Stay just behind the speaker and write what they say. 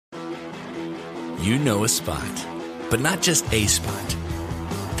You know a spot, but not just a spot,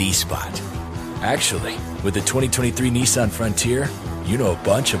 the spot. Actually, with the 2023 Nissan Frontier, you know a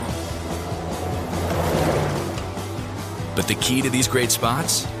bunch of them. But the key to these great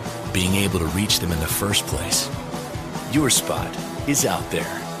spots? Being able to reach them in the first place. Your spot is out there.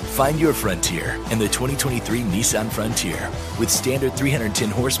 Find your Frontier in the 2023 Nissan Frontier with standard 310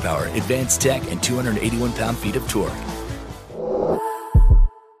 horsepower, advanced tech, and 281 pound-feet of torque.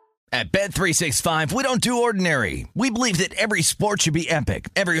 At Bet365, we don't do ordinary. We believe that every sport should be epic.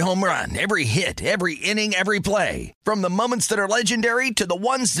 Every home run, every hit, every inning, every play. From the moments that are legendary to the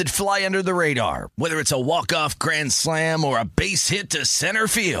ones that fly under the radar. Whether it's a walk-off grand slam or a base hit to center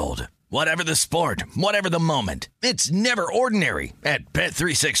field. Whatever the sport, whatever the moment, it's never ordinary at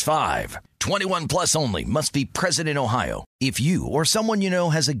Bet365. 21 plus only. Must be present in Ohio. If you or someone you know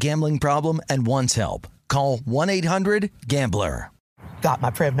has a gambling problem and wants help, call 1-800-GAMBLER. Got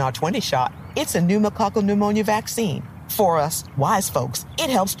my Prevnar 20 shot. It's a pneumococcal pneumonia vaccine. For us, wise folks, it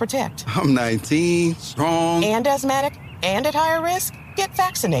helps protect. I'm 19, strong. And asthmatic, and at higher risk. Get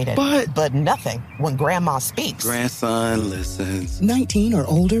vaccinated. But nothing when grandma speaks. Grandson listens. 19 or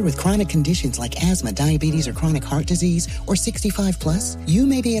older with chronic conditions like asthma, diabetes, or chronic heart disease, or 65 plus, you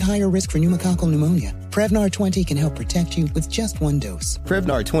may be at higher risk for pneumococcal pneumonia. Prevnar 20 can help protect you with just one dose.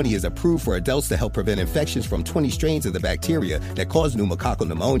 Prevnar 20 is approved for adults to help prevent infections from 20 strains of the bacteria that cause pneumococcal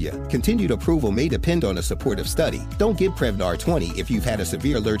pneumonia. Continued approval may depend on a supportive study. Don't give Prevnar 20 if you've had a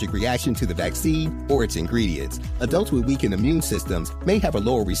severe allergic reaction to the vaccine or its ingredients. Adults with weakened immune systems may have a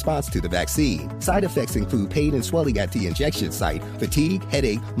lower response to the vaccine. Side effects include pain and swelling at the injection site, fatigue,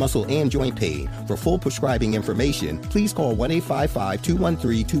 headache, muscle, and joint pain. For full prescribing information, please call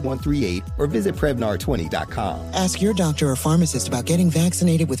 1-855-213-2138 or visit Prevnar20.com. Ask your doctor or pharmacist about getting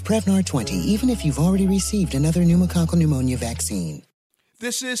vaccinated with Prevnar 20, even if you've already received another pneumococcal pneumonia vaccine.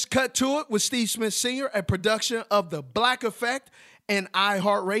 This is Cut to It with Steve Smith Sr., a production of The Black Effect and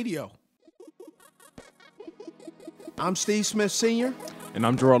iHeartRadio. I'm Steve Smith Sr. And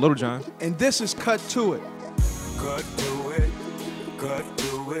I'm Gerard Littlejohn. And this is Cut to It. Cut to it, cut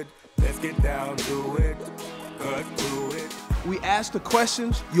to it. Let's get down to it. Cut to it. We ask the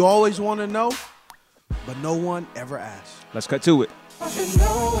questions you always want to know, but no one ever asks. Let's cut to it. You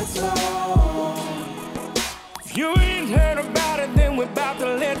know it's on. If you ain't heard about it, then we're about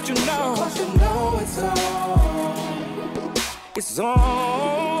to let you know. Cause you know it's on. It's on.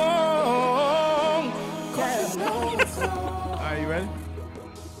 Cause you know it's on. Are you ready?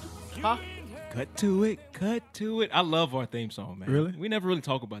 Huh? Cut to it, cut to it. I love our theme song, man. Really? We never really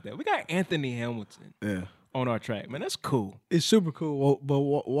talk about that. We got Anthony Hamilton on our track, man. That's cool. It's super cool. Well, but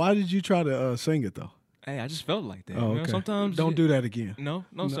why did you try to sing it, though? Hey, I just felt like that. Oh, You know, okay. sometimes Don't do that again. No,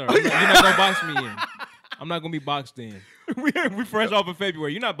 sir. You're not gonna box me in. I'm not gonna be boxed in. we fresh off of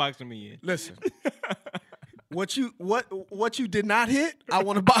February. You're not boxing me in. Listen, what you did not hit, I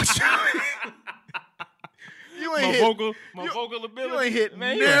want to box you. You ain't my vocal ability. You ain't hit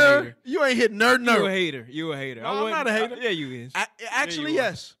man, nerd. You ain't hit nerd. You a hater. You a hater. No, I'm not a hater. Yeah, you is. Actually,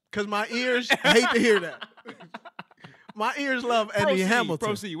 yes, because my ears hate to hear that. My ears love Anthony Hamilton.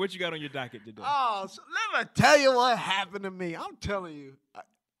 Proceed. What you got on your docket today? Oh, so let me tell you what happened to me. I'm telling you.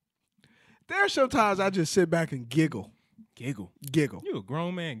 There are sometimes I just sit back and giggle. Giggle. Giggle. You a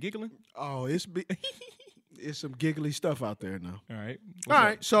grown man giggling? Oh, it's some giggly stuff out there now. All right. All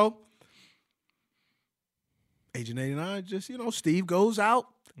right, so Agent 89, just, Steve goes out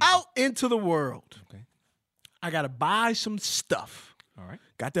into the world. Okay. I got to buy some stuff. All right.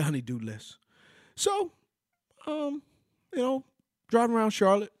 Got the honey-do list. So, driving around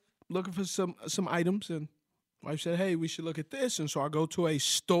Charlotte, looking for some items, and wife said, hey, we should look at this. And so I go to a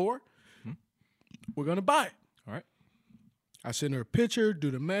store. Mm-hmm. We're going to buy it. All right. I send her a picture,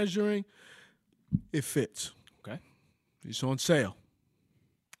 do the measuring. It fits. Okay. It's on sale.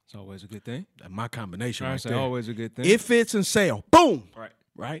 It's always a good thing. That's my combination right there. Always a good thing. It fits and sale. Boom.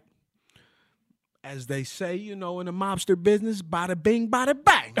 Right. As they say, in the mobster business, bada bing, bada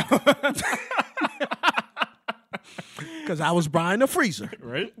bang. Because I was buying a freezer.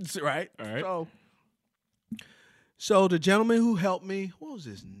 Right. Right. All right. So the gentleman who helped me, what was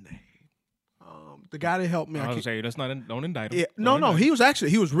his name? The guy that helped me. I was going to say, don't indict him. Yeah, no. He was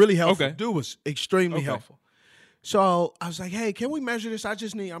really helpful. Okay. Dude was extremely helpful. So I was like, hey, can we measure this?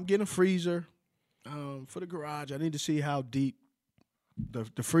 I'm getting a freezer for the garage. I need to see how deep the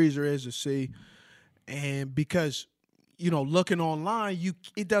freezer is to see. And because, looking online,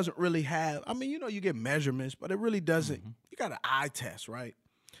 it doesn't really have, you get measurements, but it really doesn't. Mm-hmm. You got an eye test, right?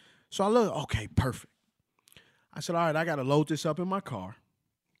 So I look, okay, perfect. I said, all right, I got to load this up in my car.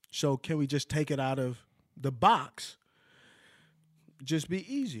 So can we just take it out of the box? Just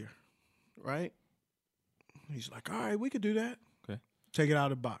be easier, right? He's like, all right, we could do that. Okay. Take it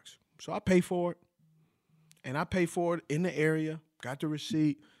out of the box. So I pay for it. And I pay for it in the area. Got the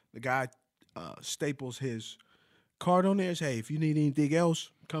receipt. The guy staples his card on there. Says, hey, if you need anything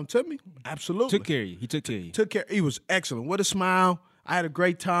else, come to me. Absolutely. Took care of you. He took care of you. Took care. He was excellent. With a smile. I had a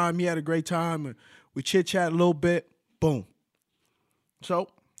great time. He had a great time. And we chit-chat a little bit. Boom. So,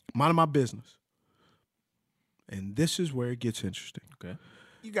 minding my business. And this is where it gets interesting. Okay.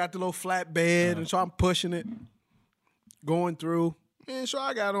 You got the little flat bed, and so I'm pushing it, going through. And so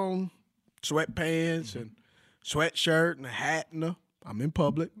I got on sweatpants and sweatshirt and a hat, and I'm in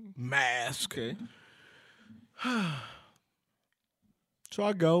public, mask. Okay. So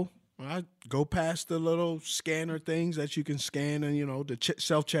I go past the little scanner things that you can scan and, the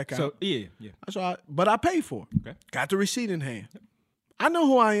self-checkout. So, yeah. But I paid for it. Okay. Got the receipt in hand. I know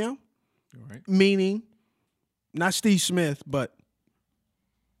who I am. All right. Meaning, not Steve Smith, but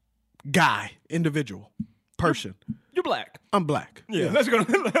guy, individual, person. You're black. I'm black. Yeah.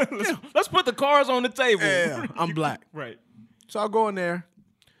 Let's put the cards on the table. Yeah, I'm black. Right. So I'll go in there.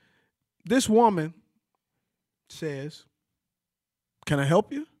 This woman says, can I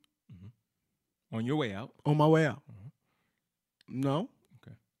help you? On your way out. On my way out. No.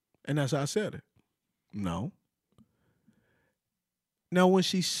 Okay. And that's how I said it. No. Now, when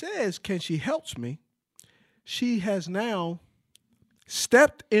she says, can she help me, she has now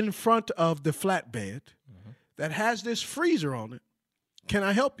stepped in front of the flatbed that has this freezer on it. Can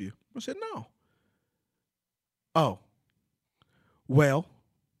I help you? I said, no. Oh. Well,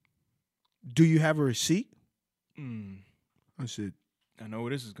 do you have a receipt? I said, I know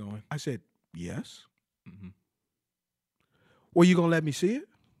where this is going. I said, yes. Well, you going to let me see it?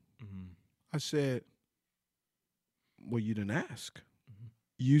 I said, well, you didn't ask.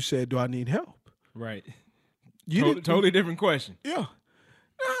 You said, do I need help? Right. You totally different question. Yeah.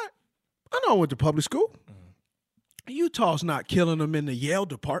 I know I went to public school. Utah's not killing them in the Yale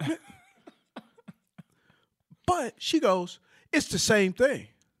department. But she goes, it's the same thing.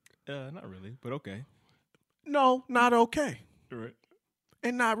 Not really, but okay. No, not okay. Right.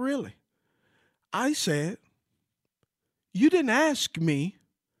 And not really. I said, you didn't ask me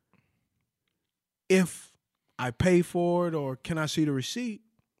if I pay for it or can I see the receipt.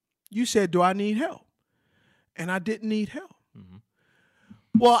 You said, do I need help? And I didn't need help.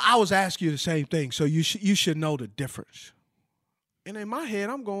 Well, I was asking you the same thing, so you should know the difference. And in my head,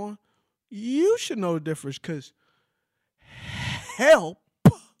 I'm going, you should know the difference because help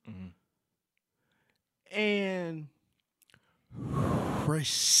and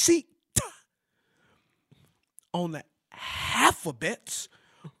receipt on the alphabets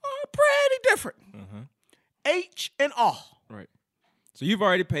are pretty different. H and R. Right. So you've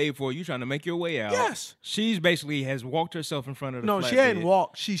already paid for it. You're trying to make your way out. Yes. She's basically has walked herself in front of the No, she hadn't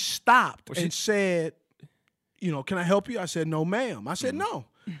walked. She stopped and said, can I help you? I said, no, ma'am. I said, no.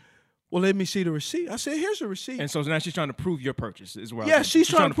 Well, let me see the receipt. I said, here's the receipt. And so now she's trying to prove your purchase is what Yes, she's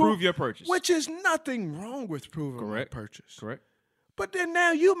trying to prove your purchase. Which is nothing wrong with proving my purchase. Correct. But then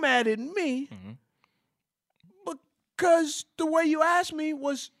now you mad at me because the way you asked me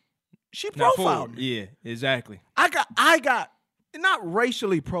was she profiled me. Yeah, exactly. I got not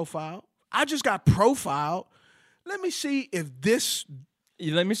racially profiled. I just got profiled. Let me see if this.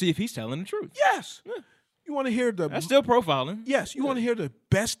 Let me see if he's telling the truth. Yes. Yeah. You want to hear the. That's still profiling. Yes. You want to hear the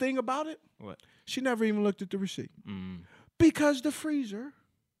best thing about it? What? She never even looked at the receipt. Because the freezer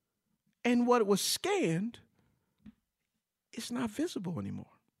and what was scanned is not visible anymore.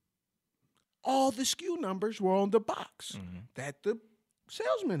 All the SKU numbers were on the box that the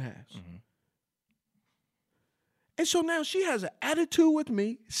salesman has. And so now she has an attitude with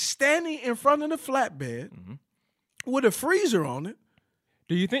me, standing in front of the flatbed with a freezer on it.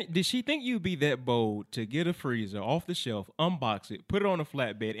 Did she think you'd be that bold to get a freezer off the shelf, unbox it, put it on a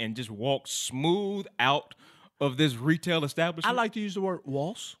flatbed, and just walk smooth out of this retail establishment? I like to use the word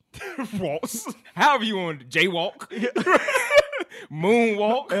waltz. Waltz. However you want to jaywalk.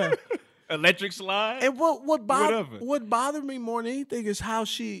 Moonwalk. Electric slide. And what bothered me more than anything is how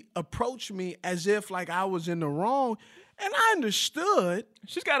she approached me as if like I was in the wrong. And I understood.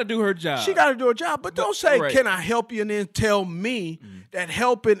 She's got to do her job. She got to do her job. But don't say, can I help you? And then tell me that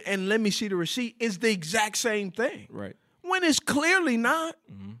helping and let me see the receipt is the exact same thing. Right. When it's clearly not.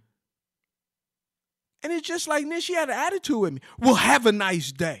 And it's just like this. She had an attitude with me. Well, have a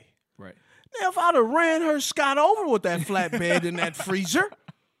nice day. Right. Now, if I'd have ran her scot over with that flatbed and that freezer,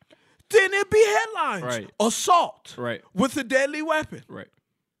 then it'd be headlines. Right. Assault. Right. With a deadly weapon. Right.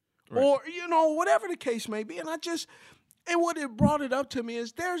 Or, whatever the case may be. And what it brought it up to me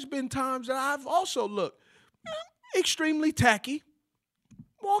is there's been times that I've also looked extremely tacky,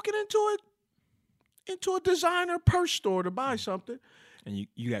 walking into into a designer purse store to buy something. And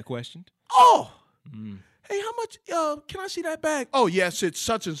you got questioned? Oh, hey, how much? Can I see that bag? Oh, yes, it's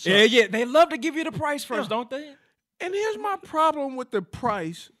such and such. Yeah. They love to give you the price first, don't they? And here's my problem with the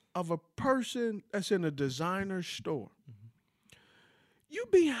price of a person that's in a designer store. You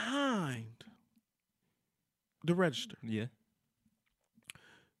behind the register. Yeah.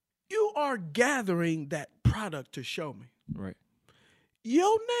 You are gathering that product to show me. Right.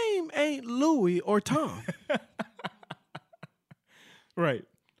 Your name ain't Louis or Tom. Right.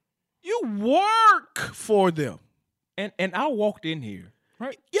 You work for them. And I walked in here,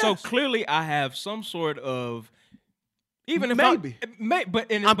 right? Yes. So clearly I have some sort of, even if Maybe.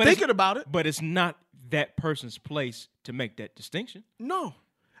 but I'm thinking about it. But it's not that person's place to make that distinction. No.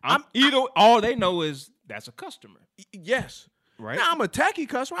 All they know is that's a customer. Yes. Right. Now, I'm a tacky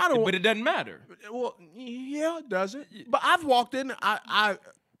customer. I don't. But it doesn't matter. Well, yeah, it doesn't. But I've walked in.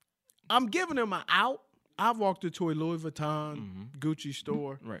 I'm giving them an out. I've walked into a Louis Vuitton, Gucci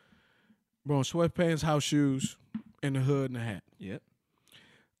store. Right. Bro, sweatpants, house shoes, and the hood and the hat. Yep.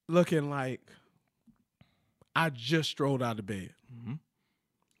 Looking like I just strolled out of bed.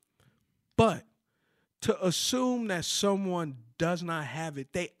 But to assume that someone does not have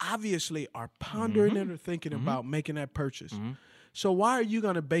it, they obviously are pondering it or thinking about making that purchase. So why are you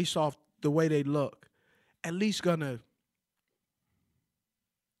going to base off the way they look, at least going to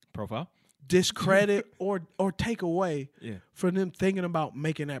profile, discredit or take away from them thinking about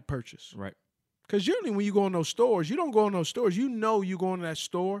making that purchase? Right. Because usually when you go in those stores, you don't go in those stores. You know you go in that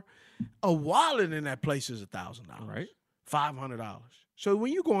store, a wallet in that place is $1,000. Right. $500. So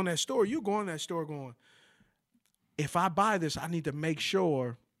when you go in that store, you go in that store going, if I buy this, I need to make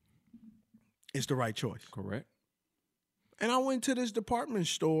sure it's the right choice. Correct. And I went to this department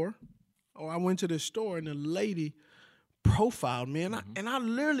store, or I went to this store, and the lady profiled me, and I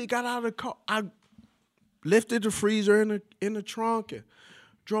literally got out of the car. I lifted the freezer in the trunk and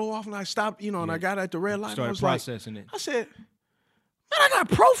drove off, and I stopped, and I got at the red light. Started I was processing like, it. I said, man, I got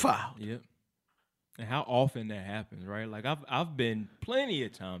profiled. Yep. And how often that happens, right? Like I've been plenty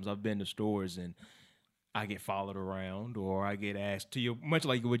of times. I've been to stores and I get followed around, or I get asked to much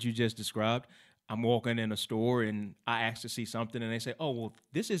like what you just described. I'm walking in a store and I ask to see something, and they say, "Oh, well,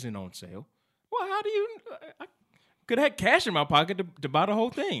 this isn't on sale." Well, how do you? I could have had cash in my pocket to buy the whole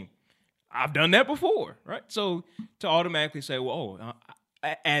thing. I've done that before, right? So to automatically say, "Well,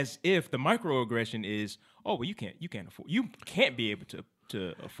 as if the microaggression is, oh, well, you can't afford, you can't be able to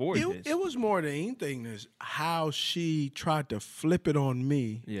afford this." It was more than anything is how she tried to flip it on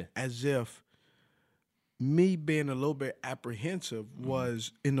me, as if me being a little bit apprehensive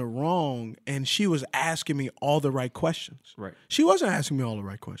was in the wrong, and she was asking me all the right questions. Right. She wasn't asking me all the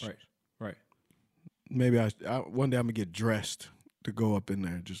right questions. Right. Maybe I one day I'm gonna get dressed to go up in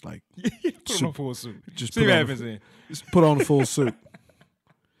there, just like put on a full suit. Just see what happens then. Just put on a full suit.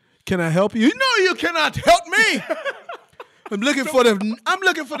 Can I help you? No, you cannot help me. I'm looking for the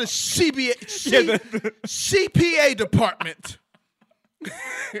CPA department.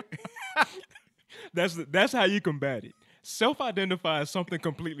 That's how you combat it. Self-identify as something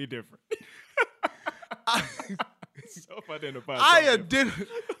completely different. Self-identify. I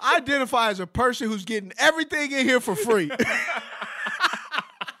identify as a person who's getting everything in here for free.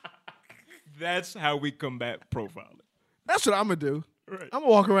 That's how we combat profiling. That's what I'm gonna do. Right. I'm gonna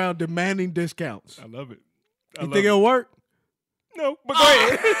walk around demanding discounts. I love it. You think it'll work? No, but go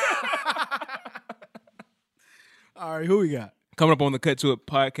ahead. All right, who we got? Coming up on the Cut to It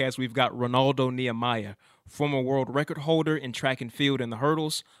podcast, we've got Ronaldo Nehemiah, former world record holder in track and field and the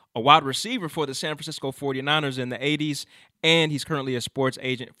hurdles, a wide receiver for the San Francisco 49ers in the 80s, and he's currently a sports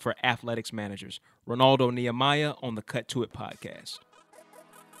agent for Athletics Managers. Ronaldo Nehemiah on the Cut to It podcast.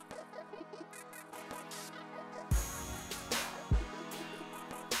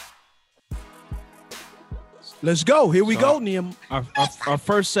 Let's go. Here we go, Neem. Our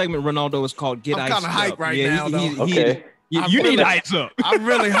first segment, Ronaldo, is called Get Iced Up. I'm kind of hyped right now, though. Okay. You need to ice up. I'm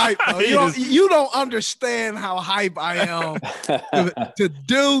really hyped. You don't understand how hype I am to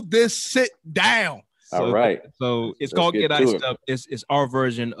do this sit down. All right. So it's called Get Iced Up. It's our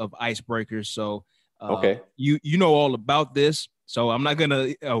version of Icebreakers. So you know all about this. So I'm not going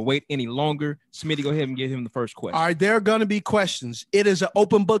to wait any longer. Smitty, go ahead and give him the first question. All right. There are going to be questions. It is an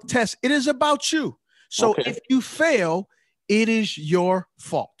open book test. It is about you. So if you fail, it is your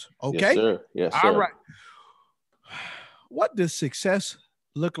fault. Okay? Yes, sir. Yes, sir. All right. What does success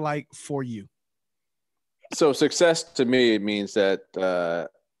look like for you? So success to me, it means that,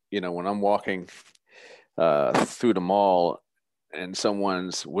 when I'm walking through the mall and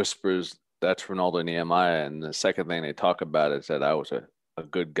someone whispers, that's Ronaldo Nehemiah, and the second thing they talk about is that I was a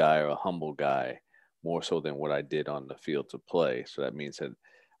good guy or a humble guy, more so than what I did on the field to play. So that means that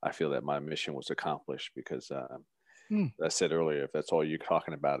I feel that my mission was accomplished because I said earlier, if that's all you're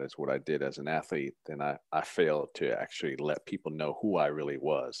talking about is what I did as an athlete, then I failed to actually let people know who I really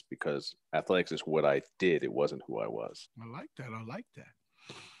was, because athletics is what I did. It wasn't who I was. I like that. I like that.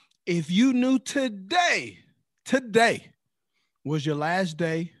 If you knew today was your last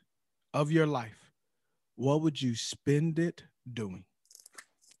day of your life, what would you spend it doing?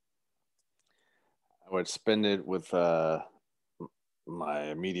 I would spend it with my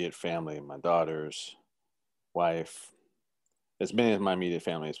immediate family, my daughters, wife, as many of my immediate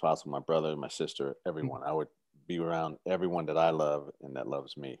family as possible, my brother, my sister, everyone. I would be around everyone that I love and that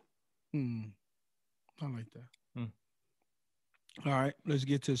loves me. I like that. All right, let's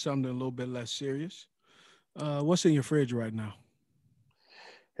get to something a little bit less serious. What's in your fridge right now?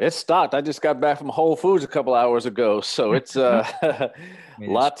 It's stocked. I just got back from Whole Foods a couple hours ago, so it's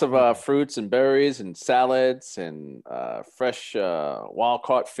lots of fruits and berries and salads and fresh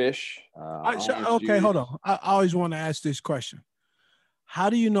wild-caught fish. Okay, hold on. I always want to ask this question. How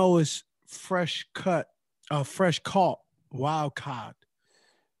do you know it's fresh caught wild-caught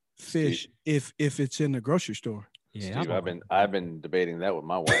fish if it's in the grocery store? Yeah, Steve, I've been debating that with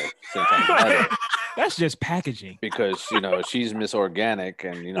my wife since I met her. That's just packaging. Because, she's Miss Organic,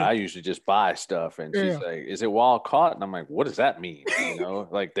 and, I usually just buy stuff. And she's like, is it wild caught? And I'm like, what does that mean?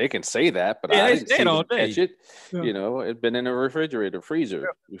 Like, they can say that, but I didn't see them catch it. Yeah. It'd been in a refrigerator, freezer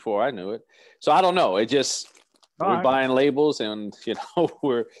before I knew it. So I don't know. It just, we're buying labels, and,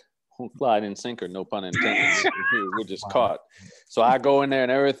 we're Clyde and sinker, no pun intended. We're just caught. So I go in there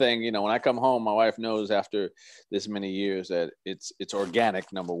and everything, when I come home, my wife knows after this many years that it's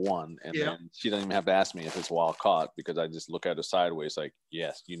organic, number one. And then she doesn't even have to ask me if it's wild caught, because I just look at her sideways like,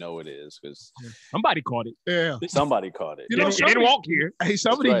 yes, it is, because somebody caught it. Yeah. Somebody caught it. It didn't walk here. Hey,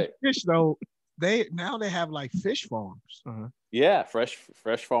 somebody fish though. They have like fish farms. Yeah, fresh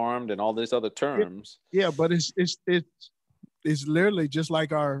farmed and all these other terms. Yeah, but it's literally just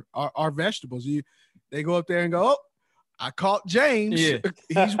like our vegetables. They go up there and go, oh, I caught James. Yeah.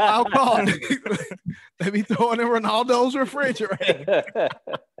 He's wild caught. They be throwing in Ronaldo's refrigerator.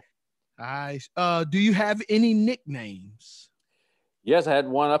 Nice. Do you have any nicknames? Yes, I had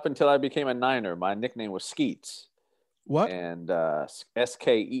one up until I became a Niner. My nickname was Skeets. What? And Skeets.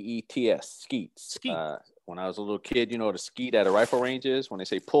 Skeets. When I was a little kid, the skeet at a rifle range is when they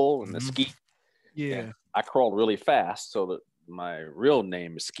say pull and the skeet. Yeah. And I crawled really fast, so that my real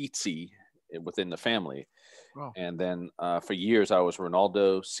name is Skeetsy within the family. Oh. And then for years I was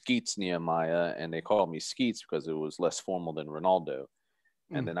Ronaldo Skeets Nehemiah, and they called me Skeets because it was less formal than Ronaldo.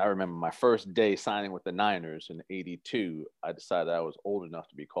 And then I remember my first day signing with the Niners in '82, I decided I was old enough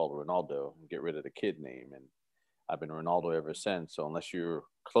to be called Ronaldo and get rid of the kid name. And I've been Ronaldo ever since. So unless you're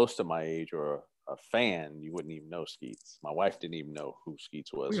close to my age or a fan, you wouldn't even know Skeets. My wife didn't even know who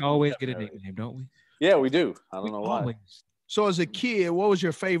Skeets was. We always get a nickname, don't we? Yeah, we do. I don't know why. Always. So as a kid, what was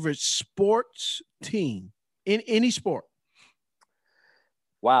your favorite sports team in any sport?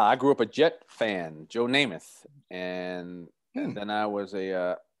 Wow, I grew up a Jet fan, Joe Namath. And then I was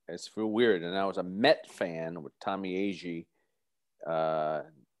it's real weird, and I was a Met fan with Tommy Agee.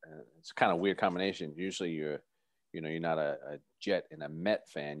 It's kind of a weird combination. Usually you're not a Jet and a Met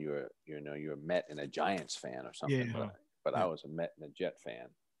fan. You're a Met and a Giants fan or something. Yeah. But I was a Met and a Jet fan.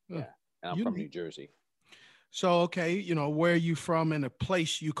 Yeah. And I'm from New Jersey. So, okay, where are you from and a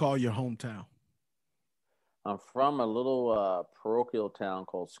place you call your hometown? I'm from a little parochial town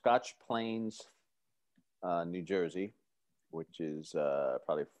called Scotch Plains, New Jersey, which is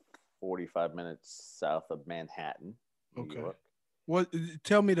probably 45 minutes south of Manhattan, New York. What?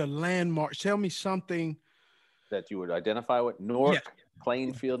 Tell me the landmark. Tell me something that you would identify with. Newark,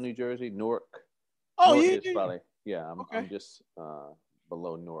 Plainfield, New Jersey, Newark. Oh, Newark yeah. Is probably, I'm just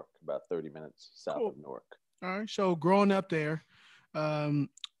below Newark, about 30 minutes south of Newark. All right. So growing up there,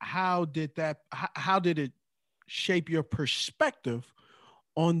 how did it shape your perspective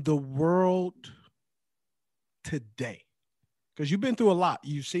on the world today? Because you've been through a lot.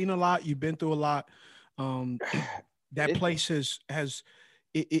 You've seen a lot. You've been through a lot. That place has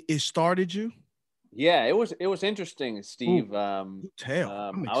started you. Yeah, it was interesting, Steve. I'm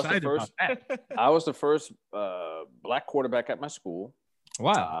excited about that. I was the first black quarterback at my school.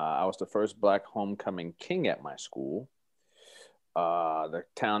 Wow. I was the first black homecoming king at my school. The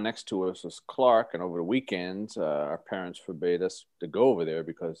town next to us was Clark, and over the weekends, our parents forbade us to go over there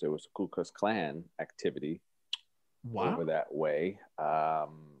because there was a Ku Klux Klan activity over that way.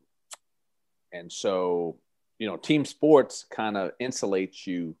 And so, team sports kind of insulates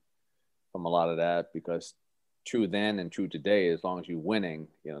you from a lot of that because true then and true today. As long as you're winning,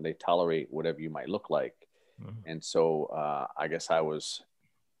 they tolerate whatever you might look like. And so I guess I was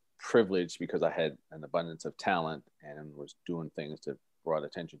privileged because I had an abundance of talent and was doing things that brought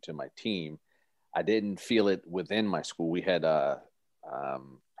attention to my team. I didn't feel it within my school. We had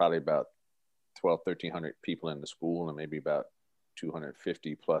probably about 1,300 people in the school and maybe about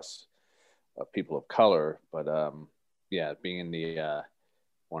 250 plus people of color. But being the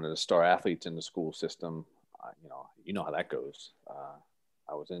one of the star athletes in the school system, you know how that goes.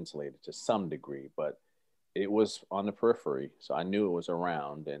 I was insulated to some degree, but it was on the periphery. So I knew it was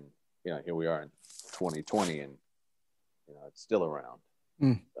around, and here we are in 2020, and it's still around.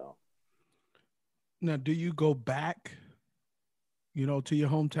 So now, do you go back, to your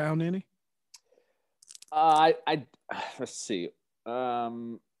hometown any? I let's see.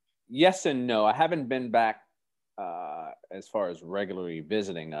 Yes and no. I haven't been back as far as regularly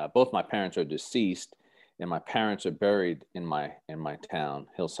visiting. Both my parents are deceased, and my parents are buried in my town,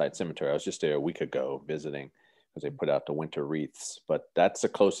 Hillside Cemetery. I was just there a week ago visiting because they put out the winter wreaths. But that's the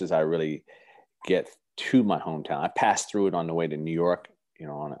closest I really get to my hometown. I pass through it on the way to New York,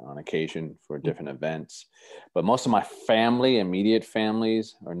 on occasion for different events. But most of my family, immediate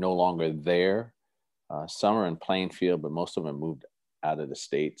families, are no longer there. Some are in Plainfield, but most of them moved out of the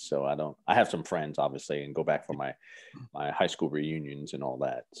state. So I have some friends, obviously, and go back for my high school reunions and all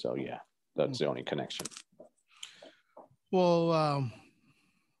that. So yeah, that's the only connection. Well,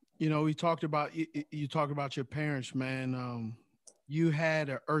 we talked about, you talked about your parents, man. You had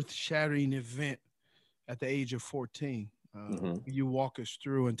an earth-shattering event at the age of 14. You walk us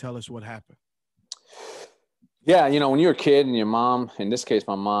through and tell us what happened. Yeah, when you're a kid and your mom, in this case,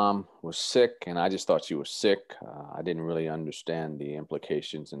 my mom was sick, and I just thought she was sick. I didn't really understand the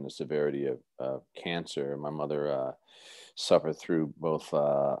implications and the severity of cancer. My mother suffered through both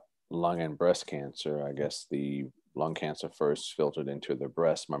lung and breast cancer. I guess the lung cancer first filtered into the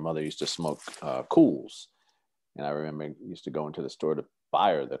breast. My mother used to smoke Cools, and I remember used to go into the store to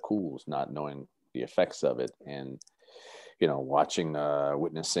buy her the Cools, not knowing the effects of it. And watching,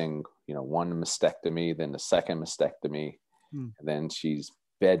 witnessing, one mastectomy, then the second mastectomy, and then she's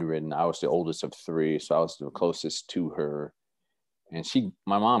bedridden. I was the oldest of three, so I was the closest to her. And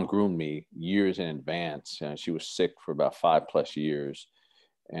my mom groomed me years in advance. She was sick for about 5+ years.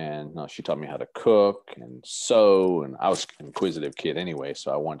 And she taught me how to cook and sew. And I was an inquisitive kid anyway,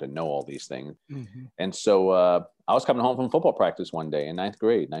 so I wanted to know all these things. And so I was coming home from football practice one day in 9th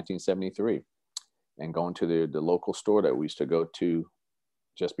grade, 1973. And going to the local store that we used to go to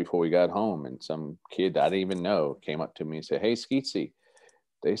just before we got home. And some kid I didn't even know came up to me and said, "Hey, Skeetsy,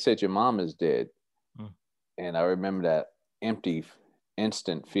 they said your mom is dead." And I remember that empty,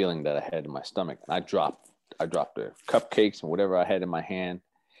 instant feeling that I had in my stomach. And I dropped the cupcakes and whatever I had in my hand.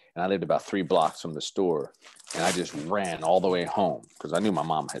 And I lived about 3 blocks from the store. And I just ran all the way home because I knew my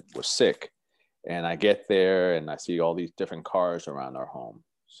mom was sick. And I get there and I see all these different cars around our home.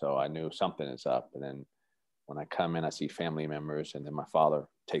 So I knew something is up. And then when I come in, I see family members. And then my father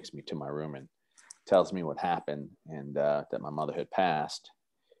takes me to my room and tells me what happened and that my mother had passed.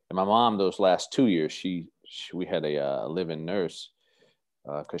 And my mom, those last 2 years, we had a live-in nurse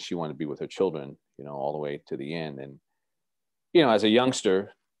because she wanted to be with her children, all the way to the end. And, as a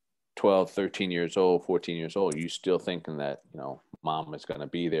youngster, 12, 13 years old, 14 years old, you still thinking that, mom is going to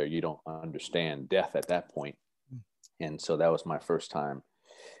be there. You don't understand death at that point. And so that was my first time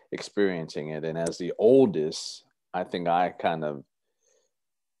experiencing it. And as the oldest, I think I kind of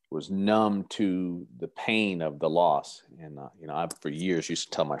was numb to the pain of the loss. And, I, for years,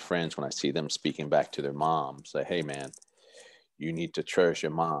 used to tell my friends when I see them speaking back to their mom, say, "Hey, man, you need to cherish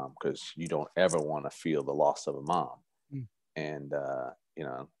your mom because you don't ever want to feel the loss of a mom." And,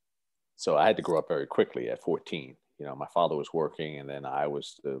 so I had to grow up very quickly at 14. My father was working, and then I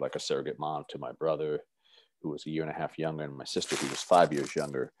was like a surrogate mom to my brother, who was 1.5 years younger, and my sister, who was 5 years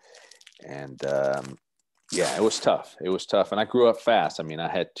younger. And it was tough. It was tough. And I grew up fast. I mean, I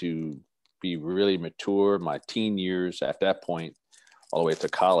had to be really mature. My teen years at that point, all the way to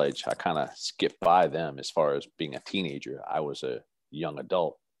college, I kind of skipped by them as far as being a teenager. I was a young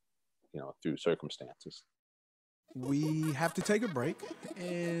adult, through circumstances. We have to take a break.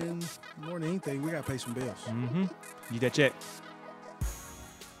 And more than anything, we got to pay some bills. Need that check.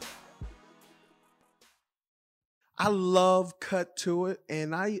 I love Cut to It,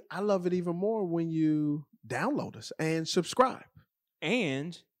 and I love it even more when you download us and subscribe.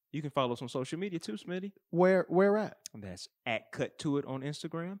 And you can follow us on social media too, Smitty. Where at? That's at Cut to It on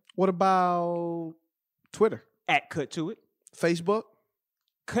Instagram. What about Twitter? At Cut to It. Facebook?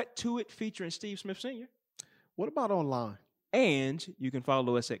 Cut to It featuring Steve Smith Sr. What about online? And you can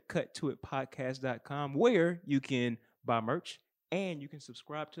follow us at cuttoitpodcast.com, where you can buy merch and you can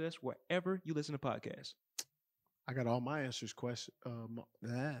subscribe to us wherever you listen to podcasts. I got all my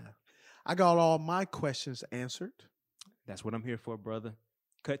I got all my questions answered. That's what I'm here for, brother.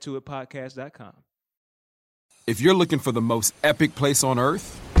 Cuttoitpodcast.com. If you're looking for the most epic place on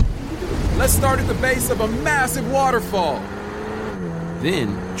earth, let's start at the base of a massive waterfall.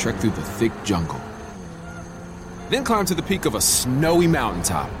 Then trek through the thick jungle. Then climb to the peak of a snowy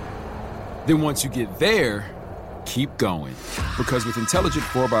mountaintop. Then once you get there, keep going. Because with intelligent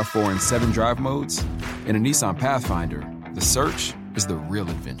 4x4 and 7 drive modes and a Nissan Pathfinder, the search is the real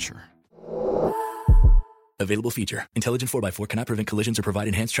adventure. Available feature. Intelligent 4x4 cannot prevent collisions or provide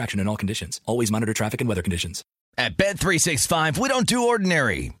enhanced traction in all conditions. Always monitor traffic and weather conditions. At Bet365, we don't do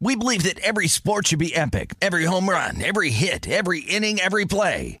ordinary. We believe that every sport should be epic. Every home run, every hit, every inning, every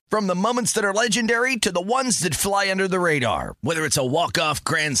play. From the moments that are legendary to the ones that fly under the radar. Whether it's a walk-off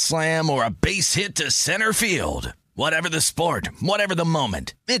grand slam or a base hit to center field. Whatever the sport, whatever the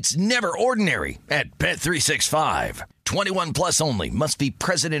moment. It's never ordinary at Bet365. 21 plus only. Must be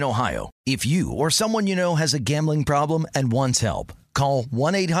present in Ohio. If you or someone you know has a gambling problem and wants help, call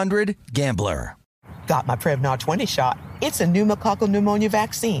 1-800-GAMBLER. Got my Prevnar 20 shot. It's a pneumococcal pneumonia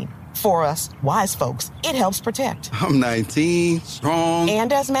vaccine. For us, wise folks, it helps protect. I'm 19, strong.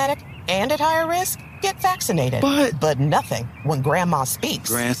 And asthmatic and at higher risk? Get vaccinated. But nothing when grandma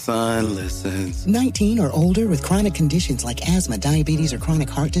speaks. Grandson listens. 19 or older with chronic conditions like asthma, diabetes, or chronic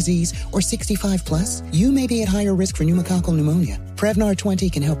heart disease, or 65 plus, you may be at higher risk for pneumococcal pneumonia. Prevnar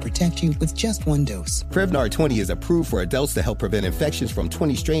 20 can help protect you with just one dose. Prevnar 20 is approved for adults to help prevent infections from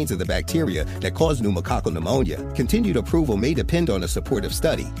 20 strains of the bacteria that cause pneumococcal pneumonia. Continued approval may depend on a supportive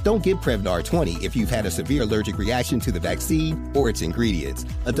study. Don't get Prevnar 20 if you've had a severe allergic reaction to the vaccine or its ingredients.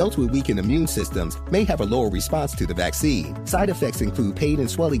 Adults with weakened immune systems may have a lower response to the vaccine. Side effects include pain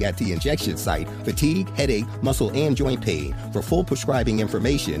and swelling at the injection site, fatigue, headache, muscle, and joint pain. For full prescribing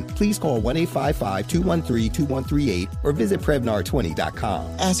information, please call 1-855-213-2138 or visit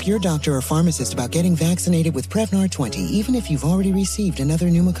Prevnar20.com. Ask your doctor or pharmacist about getting vaccinated with Prevnar 20, even if you've already received another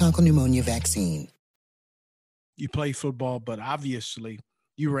pneumococcal pneumonia vaccine. You play football, but obviously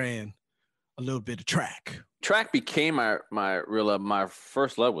you ran a little bit of track. Track became my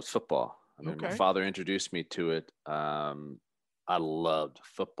first love was football. I mean, my father introduced me to it. I loved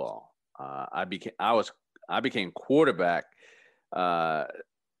football. I became quarterback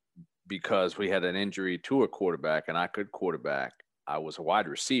because we had an injury to a quarterback, and I could quarterback. I was a wide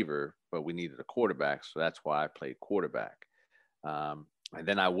receiver, but we needed a quarterback, so that's why I played quarterback. And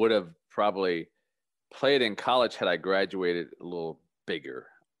then I would have probably played in college had I graduated a little bigger.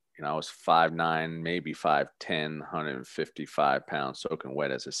 You know, I was 5'9", maybe 5'10", 155 pounds, soaking wet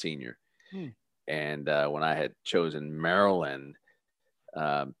as a senior. And when I had chosen Maryland,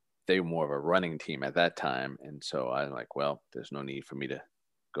 they were more of a running team at that time. And so I'm like, well, there's no need for me to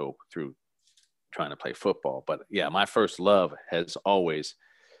go through trying to play football. But yeah, my first love has always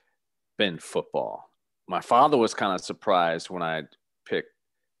been football. My father was kind of surprised when I picked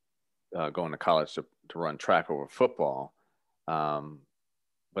going to college to run track over football.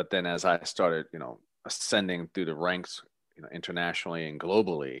 But then as I started, ascending through the ranks, internationally and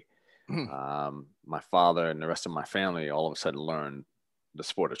globally, my father and the rest of my family all of a sudden learned the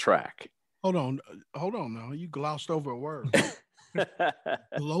sport of track. Hold on now. You glossed over a word.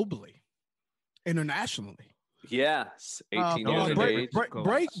 Globally, internationally. Yes, 18 years of age.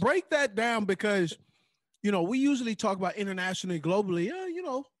 Break that down, because we usually talk about internationally, globally.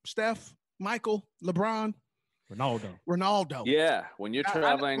 Steph, Michael, LeBron, Ronaldo. Yeah, when you're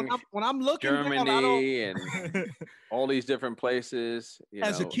traveling, when I'm looking Germany and all these different places,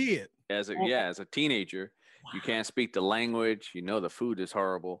 as a kid, as a teenager, you can't speak the language. The food is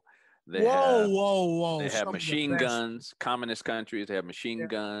horrible. They have machine guns. Communist countries, they have machine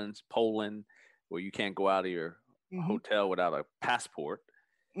guns. Poland, where you can't go out of your hotel without a passport.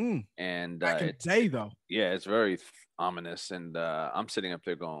 And back in the day, though, it's very ominous. And I'm sitting up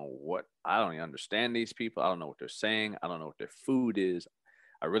there going, "What? I don't even understand these people. I don't know what they're saying. I don't know what their food is.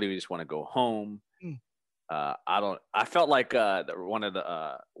 I really just want to go home." I felt like one of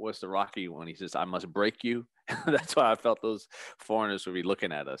the what's the Rocky when he says, "I must break you." That's why I felt those foreigners would be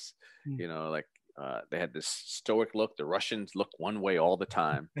looking at us. They had this stoic look. The Russians look one way all the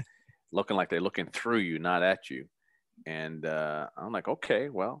time, looking like they're looking through you, not at you. And I'm like, okay,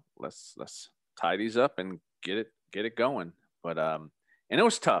 well, let's tie these up and get it going. But and it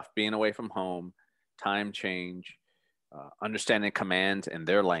was tough being away from home, time change, understanding commands in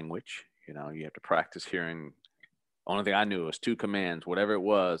their language. You have to practice hearing. Only thing I knew was 2 commands, whatever it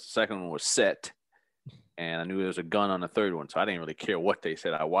was. The second one was set, and I knew there was a gun on the third one, so I didn't really care what they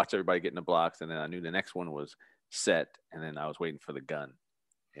said. I watched everybody get in the blocks, and then I knew the next one was set, and then I was waiting for the gun.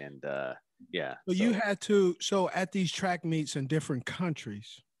 And yeah. So you had to. So at these track meets in different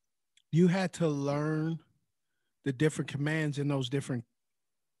countries, you had to learn the different commands in those different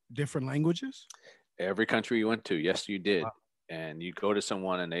languages. Every country you went to, yes, you did. Wow. And you go to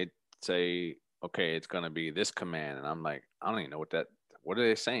someone, and they say, "Okay, it's going to be this command," and I'm like, I don't even know what are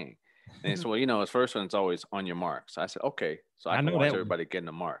they saying? And so, well, his first one is always on your marks. So I said, okay, so I can watch everybody getting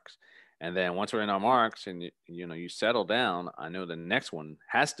the marks. And then once we're in our marks and you settle down, I know the next one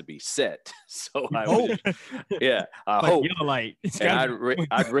has to be set. So I hope, I hope. And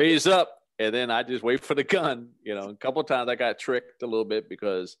I'd raise up, and then I just wait for the gun. A couple of times I got tricked a little bit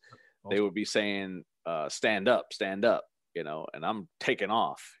because they would be saying, stand up, and I'm taking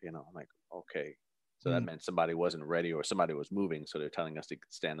off. I'm like, okay. So that meant somebody wasn't ready or somebody was moving. So they're telling us to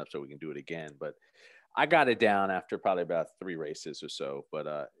stand up so we can do it again. But I got it down after probably about 3 races or so. But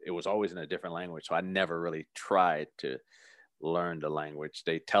it was always in a different language. So I never really tried to learn the language.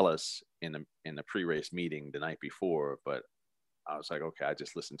 They tell us in the pre-race meeting the night before. But I was like, okay, I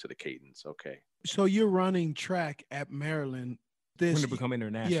just listened to the cadence. Okay. So you're running track at Maryland. When did it become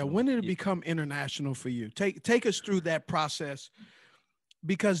international? Yeah, when did it become international for you? Take us through that process.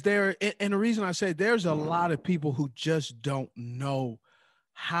 Because and the reason I say there's a lot of people who just don't know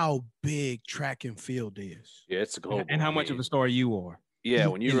how big track and field is. Yeah, it's global. And how much of a star you are. Yeah,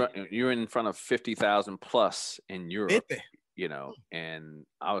 when you're in front of 50,000 plus in Europe, and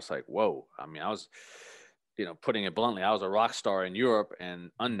I was like, whoa. I mean, I was, putting it bluntly, I was a rock star in Europe and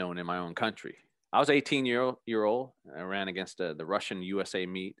unknown in my own country. I was 18-year-old. I ran against the Russian USA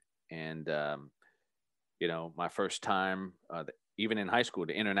meet, and my first time. Even in high school,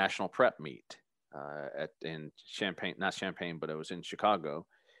 the international prep meet in Champaign, not Champaign, but it was in Chicago,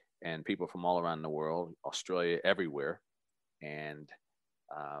 and people from all around the world, Australia, everywhere. And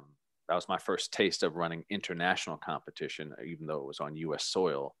that was my first taste of running international competition, even though it was on U.S.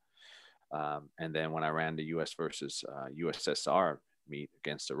 soil. And then when I ran the U.S. versus USSR meet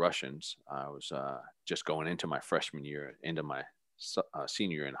against the Russians, I was just going into my freshman year, into my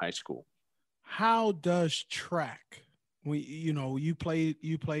senior year in high school. How does track? You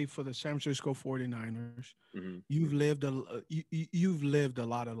played for the San Francisco 49ers. Mm-hmm. You've lived a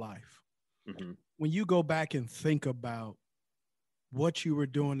lot of life. Mm-hmm. When you go back and think about what you were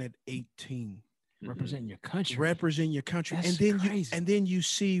doing at 18, representing your country, That's crazy. And then you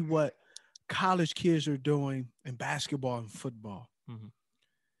see what college kids are doing in basketball and football. Mm-hmm.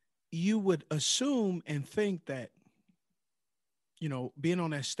 You would assume and think that, being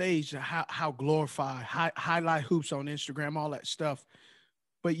on that stage, how glorified, highlight hoops on Instagram, all that stuff.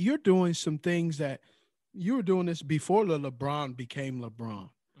 But you're doing some things that you were doing this before LeBron became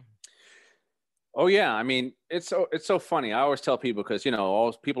LeBron. Oh yeah, I mean, it's so funny. I always tell people because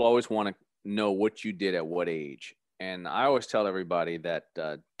people always want to know what you did at what age, and I always tell everybody that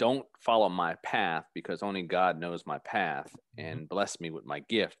don't follow my path because only God knows my path and bless me with my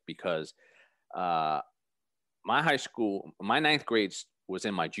gift because. My high school, my 9th grade was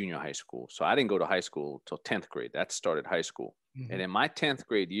in my junior high school. So I didn't go to high school till 10th grade. That started high school. Mm-hmm. And in my 10th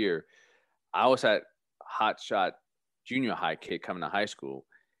grade year, I was at hotshot junior high kid coming to high school.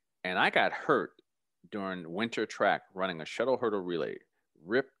 And I got hurt during winter track running a shuttle hurdle relay,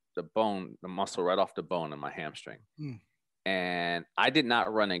 ripped the muscle right off the bone in my hamstring. Mm. And I did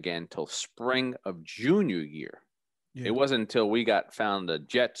not run again till spring of junior year. Yeah. It wasn't until we found the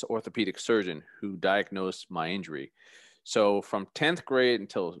Jets orthopedic surgeon who diagnosed my injury. So from 10th grade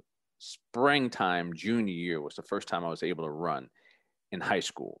until springtime, junior year was the first time I was able to run in high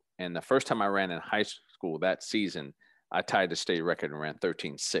school. And the first time I ran in high school that season, I tied the state record and ran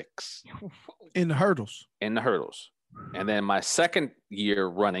 13.6. In the hurdles? In the hurdles. And then my second year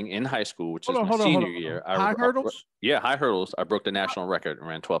running in high school, which is my senior year. High hurdles? High hurdles. I broke the national record and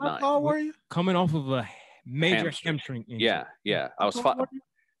ran 12.9. How tall were you? Coming off of a major hamstring injury. Yeah. I was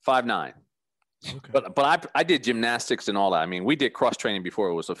 5'9". Okay. But I did gymnastics and all that. I mean, we did cross training before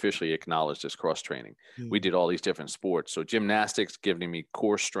it was officially acknowledged as cross training. Mm-hmm. We did all these different sports. So gymnastics giving me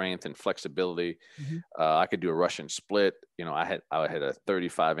core strength and flexibility. Mm-hmm. I could do a Russian split. I had a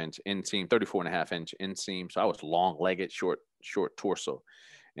 35-inch inseam, 34.5-inch inseam. So I was long-legged, short torso,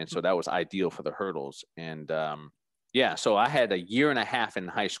 and so that was ideal for the hurdles. And so I had a year and a half in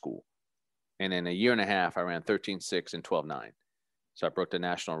high school, and in a year and a half I ran 13.6 and 12.9. So I broke the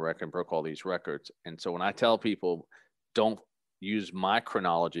national record, broke all these records. And so when I tell people, don't use my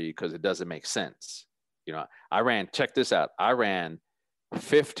chronology because it doesn't make sense. Check this out. I ran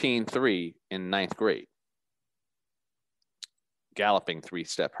 15.3 in 9th grade, galloping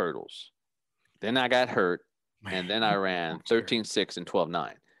 3-step hurdles. Then I got hurt, and then I ran 13.6 and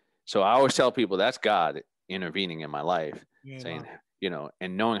 12.9. So I always tell people that's God intervening in my life, saying,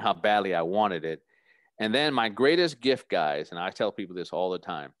 and knowing how badly I wanted it. And then my greatest gift, guys, and I tell people this all the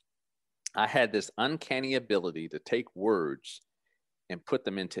time, I had this uncanny ability to take words and put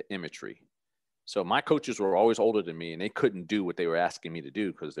them into imagery. So my coaches were always older than me, and they couldn't do what they were asking me to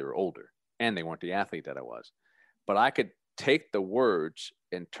do because they were older and they weren't the athlete that I was. But I could take the words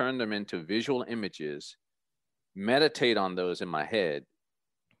and turn them into visual images, meditate on those in my head,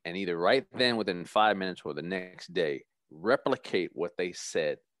 and either right then within 5 minutes or the next day, replicate what they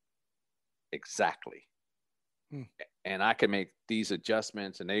said exactly. And I can make these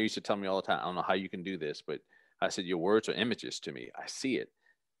adjustments. And they used to tell me all the time, I don't know how you can do this, but I said, your words are images to me. I see it.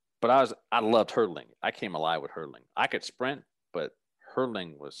 But I loved hurdling. I came alive with hurdling. I could sprint, but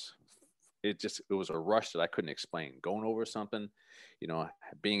hurdling was, it was a rush that I couldn't explain. Going over something,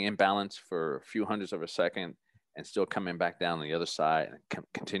 being in balance for a few hundredths of a second and still coming back down on the other side and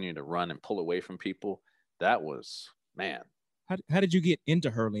continuing to run and pull away from people. That was, man. How did you get into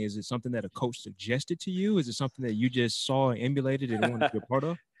hurdling? Is it something that a coach suggested to you? Is it something that you just saw and emulated and wanted to be a part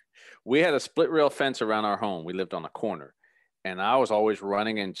of? We had a split rail fence around our home. We lived on a corner. And I was always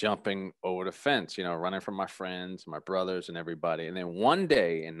running and jumping over the fence, running from my friends, my brothers, and everybody. And then one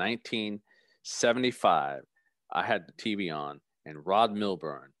day in 1975, I had the TV on, and Rod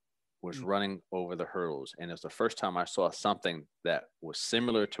Milburn was running over the hurdles. And it was the first time I saw something that was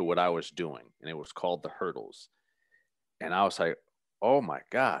similar to what I was doing. And it was called the hurdles. And I was like, oh, my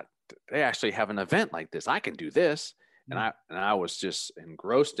God, they actually have an event like this. I can do this. And I was just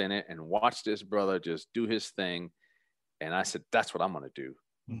engrossed in it and watched this brother just do his thing. And I said, that's what I'm going to do.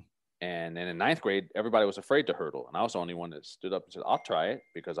 And then in ninth grade, everybody was afraid to hurdle. And I was the only one that stood up and said, I'll try it,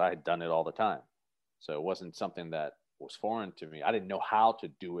 because I had done it all the time. So it wasn't something that was foreign to me. I didn't know how to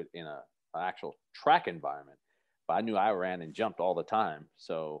do it in an actual track environment, but I knew I ran and jumped all the time.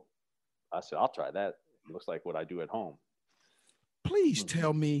 So I said, I'll try that. It looks like what I do at home. Please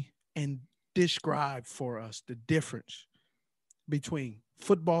tell me and describe for us the difference between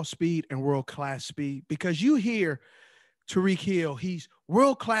football speed and world-class speed, because you hear Tyreek Hill, he's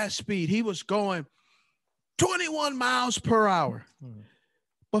world-class speed. He was going 21 miles per hour.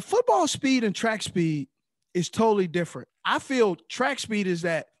 But football speed and track speed is totally different. I feel track speed is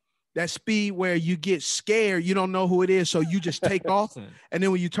that speed where you get scared, you don't know who it is, so you just take off. And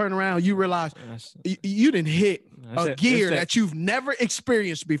then when you turn around, you realize you didn't hit a gear that you've never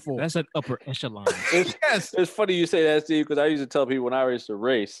experienced before. That's an upper echelon. It's funny you say that, Steve, because I used to tell people when I used to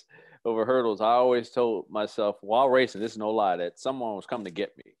race over hurdles, I always told myself while racing, this is no lie, that someone was coming to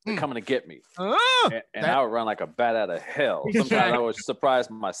get me. They're coming to get me. And I would run like a bat out of hell. Sometimes I would surprise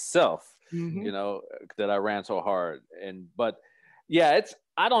myself, that I ran so hard. But yeah,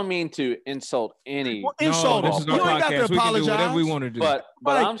 I don't mean to insult any. Well, insult us. You ain't got to apologize. Do whatever we want to do. But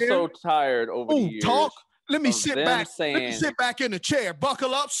I'm so tired over the years. Let me sit back. Let me sit back in the chair.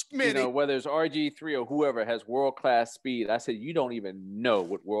 Buckle up, Smitty. Whether it's RG3 or whoever has world-class speed, I said, you don't even know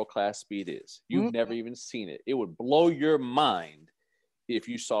what world-class speed is. You've never even seen it. It would blow your mind if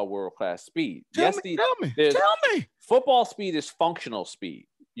you saw world-class speed. Tell me. Football speed is functional speed.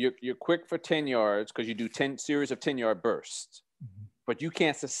 You're quick for 10 yards because you do 10 series of 10-yard bursts. But you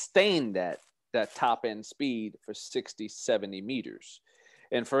can't sustain that top-end speed for 60, 70 meters.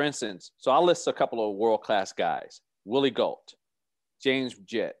 And for instance, so I'll list a couple of world-class guys: Willie Gault, James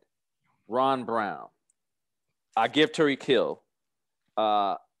Jett, Ron Brown. I give Tyreek Hill,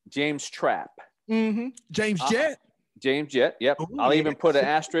 James Trapp. James Jett. James Jett, yep. Ooh, I'll even put an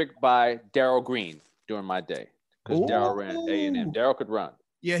asterisk by Darrell Green during my day, because Darrell ran at A&M. Darrell could run.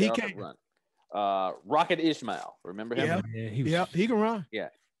 Yeah, he can run. Rocket Ismail, remember him? Yeah, he can run. Yeah,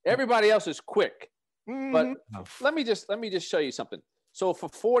 everybody else is quick. But let me just show you something. So for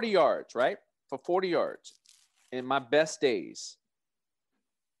 40 yards, right? For 40 yards, in my best days,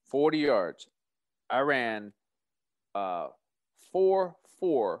 40 yards, I ran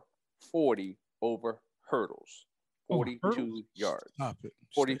 4.40 over hurdles. 42 yards. Stop it.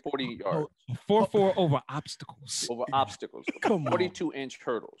 40 yards. 4.4 over obstacles. Over obstacles. Come on. 42-inch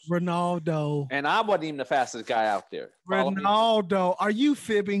hurdles. Ronaldo. And I wasn't even the fastest guy out there. Ronaldo. Are you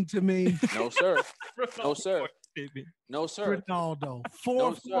fibbing to me? No, sir. No, sir. No, sir. Ronaldo.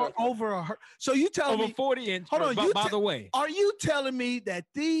 4.4 over a So you telling me over 40 inch. Hold on. By the way, are you telling me that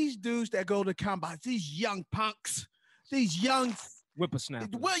these dudes that go to combines, these young punks, these young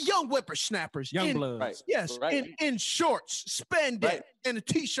whippersnappers, young whippersnappers, young bloods, right, yes, right, in shorts, spandex, and a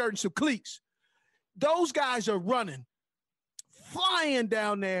t-shirt and some cleats, those guys are running, flying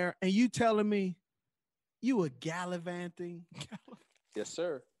down there, and you telling me you were gallivanting? Yes,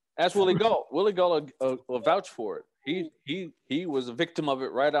 sir. Ask Willie Gull. Willie Gull will vouch for it. He was a victim of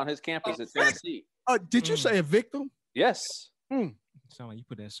it right on his campus at Tennessee. Did you say a victim? Yes. Sound like you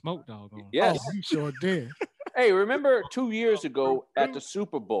put that smoke dog on. Yes. Oh, you sure did. Hey, remember 2 years ago at the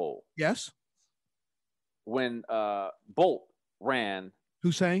Super Bowl? Yes. When Bolt ran.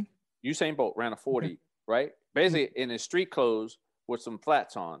 Usain Bolt ran a 40, right? Basically in his street clothes with some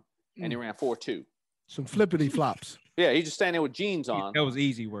flats on, and he ran 4.2. Some flippity flops. Yeah, he just standing there with jeans on. That was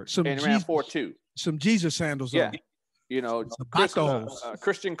easy work. Some and he ran 4.2. Some Jesus sandals on. You know,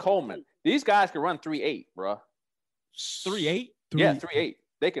 Christian Coleman. These guys can run 3.8, bro. 3.8? Yeah, 3.8.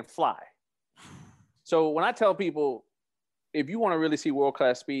 They can fly. So when I tell people, if you want to really see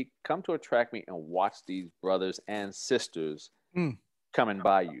world-class speed, come to a track meet and watch these brothers and sisters coming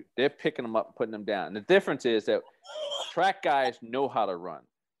by you. They're picking them up and putting them down. And the difference is that track guys know how to run.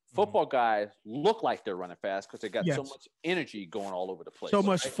 Football guys look like they're running fast because they got so much energy going all over the place. So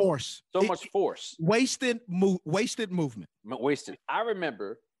much force. So much force. Wasted movement. Wasted. I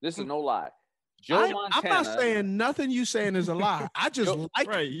remember, this is no lie. Joe Montana. I'm not saying nothing you saying is a lie. I just like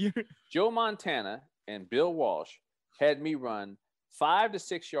it. Joe Montana and Bill Walsh had me run 5 to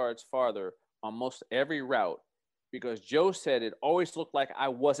 6 yards farther on most every route because Joe said it always looked like I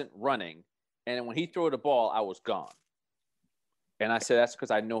wasn't running. And when he threw the ball, I was gone. And I said, that's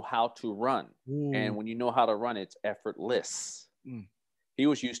because I know how to run. Ooh. And when you know how to run, it's effortless. He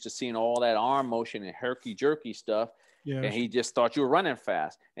was used to seeing all that arm motion and herky-jerky stuff. Yes. And he just thought you were running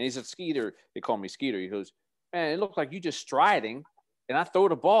fast. And he said, Skeeter, they call me Skeeter. He goes, man, it looked like you just striding. And I throw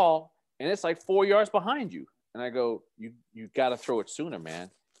the ball, and it's like 4 yards behind you. And I go, you got to throw it sooner,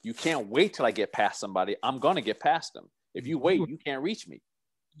 man. You can't wait till I get past somebody. I'm going to get past them. If you wait, you can't reach me.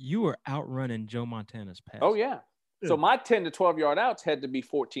 You were outrunning Joe Montana's pass. Oh, yeah. So my 10 to 12 yard outs had to be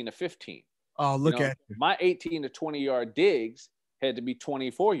 14 to 15. Oh, look at you. My 18 to 20 yard digs had to be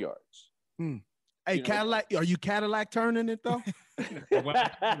 24 yards. Hey, Cadillac, are you Cadillac turning it though?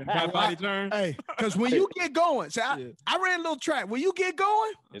 Body turn. Hey, because when you get going, I ran a little track. When you get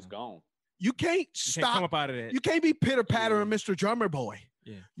going, it's gone. You can't stop. Can't come up out of that. You can't be pitter pattering, Mr. Drummer Boy.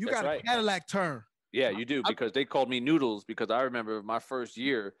 Yeah, you got a Cadillac turn. Yeah, you do because they called me Noodles because I remember my first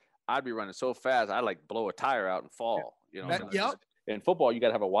year. I'd be running so fast, I'd like blow a tire out and fall. You know, in football, you got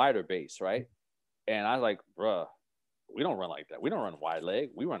to have a wider base, right? And I was like, bruh, we don't run like that. We don't run wide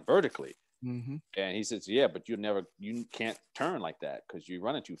leg. We run vertically. And he says, yeah, but you can't turn like that because you're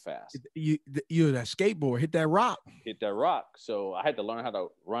running too fast. You're that skateboard, hit that rock. So I had to learn how to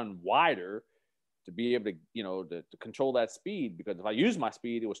run wider to be able to, to control that speed because if I used my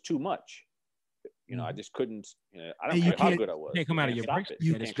speed, it was too much. I just couldn't. I don't care how good I was. You can't come out of your break.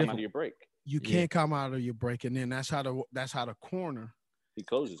 You can't come out of your break. You can't come out of your break, and then that's how the corner. He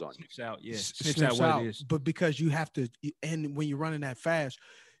closes on you. Snips out, yeah. Snips out what it is. But because you have to, and when you're running that fast,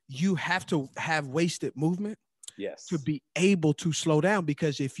 you have to have wasted movement. Yes. To be able to slow down,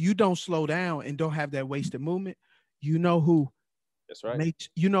 because if you don't slow down and don't have that wasted movement, you know who. That's right. Makes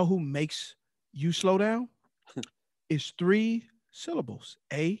you slow down. It's 3 syllables.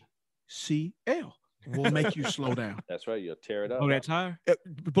 ACL will make you slow down. That's right. You'll tear it up. Blow that tire?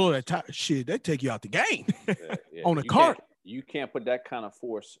 Blow that tire. Shit, they take you out the game. Yeah. On a cart. You can't put that kind of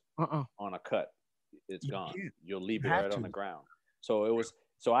force on a cut. It's gone. You'll leave it right on the ground. So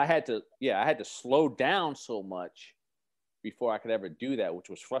I had to slow down so much before I could ever do that, which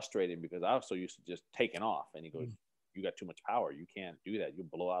was frustrating because I was so used to just taking off. And he goes, you got too much power. You can't do that. You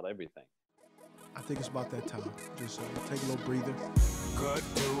blow out everything. I think it's about that time. Just take a little breather. Cut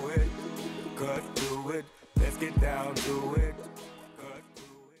to it. Let's get down to it.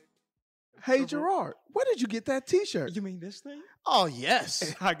 Hey, Gerard, where did you get that T-shirt? You mean this thing? Oh,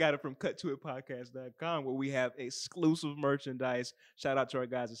 yes. I got it from cuttoitpodcast.com where we have exclusive merchandise. Shout out to our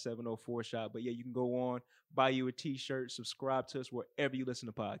guys at 704 Shop. But yeah, you can go on, buy you a T-shirt, subscribe to us wherever you listen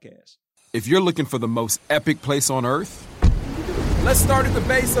to podcasts. If you're looking for the most epic place on earth, let's start at the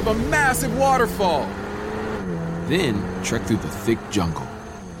base of a massive waterfall. Then trek through the thick jungle.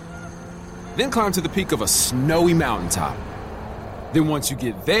 Then climb to the peak of a snowy mountaintop. Then once you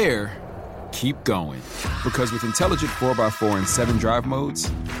get there, keep going. Because with intelligent 4x4 and 7 drive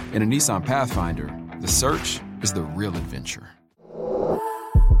modes and a Nissan Pathfinder, the search is the real adventure.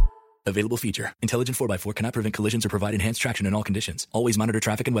 Available feature. Intelligent 4x4 cannot prevent collisions or provide enhanced traction in all conditions. Always monitor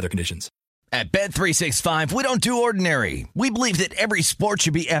traffic and weather conditions. At Bet365, we don't do ordinary. We believe that every sport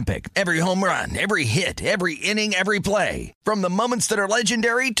should be epic. Every home run, every hit, every inning, every play. From the moments that are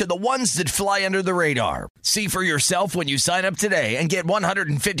legendary to the ones that fly under the radar. See for yourself when you sign up today and get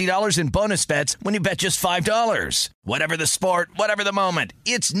 $150 in bonus bets when you bet just $5. Whatever the sport, whatever the moment,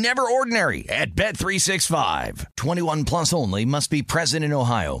 it's never ordinary at Bet365. 21 plus only. Must be present in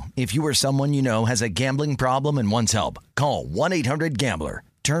Ohio. If you or someone you know has a gambling problem and wants help, call 1-800-GAMBLER.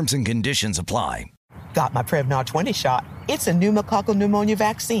 Terms and conditions apply. Got my Prevnar 20 shot. It's a pneumococcal pneumonia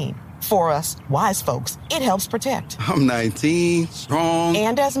vaccine. For us, wise folks, it helps protect. I'm 19, strong.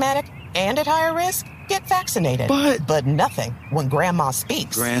 And asthmatic, and at higher risk. Get vaccinated. But nothing when grandma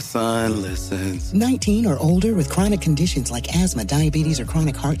speaks. Grandson listens. 19 or older with chronic conditions like asthma, diabetes, or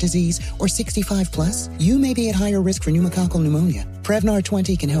chronic heart disease, or 65 plus, you may be at higher risk for pneumococcal pneumonia. Prevnar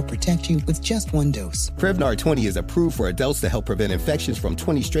 20 can help protect you with just one dose. Prevnar 20 is approved for adults to help prevent infections from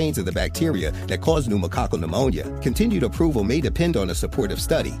 20 strains of the bacteria that cause pneumococcal pneumonia. Continued approval may depend on a supportive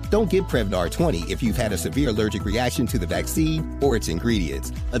study. Don't give Prevnar 20 if you've had a severe allergic reaction to the vaccine or its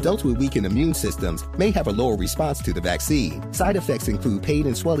ingredients. Adults with weakened immune systems may have a lower response to the vaccine. Side effects include pain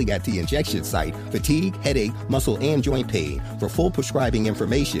and swelling at the injection site, fatigue, headache, muscle, and joint pain. For full prescribing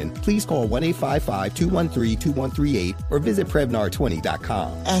information, please call 1-855-213-2138 or visit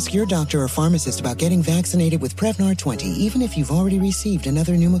Prevnar20.com. Ask your doctor or pharmacist about getting vaccinated with Prevnar 20, even if you've already received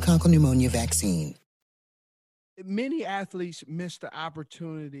another pneumococcal pneumonia vaccine. Many athletes missed the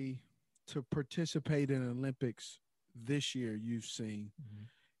opportunity to participate in Olympics this year, you've seen. Mm-hmm.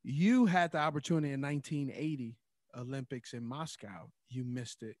 You had the opportunity in 1980 Olympics in Moscow. You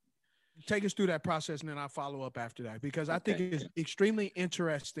missed it. Take us through that process, and then I'll follow up after that, because I think it's extremely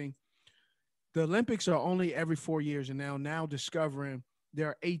interesting. The Olympics are only every 4 years, and now discovering there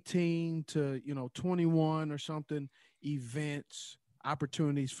are 18 to 21 or something events,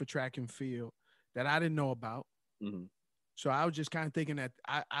 opportunities for track and field that I didn't know about. Mm-hmm. So I was just kind of thinking that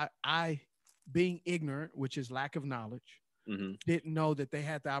I being ignorant, which is lack of knowledge, mm-hmm. didn't know that they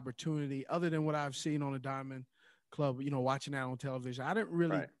had the opportunity other than what I've seen on the Diamond Club, watching that on television. I didn't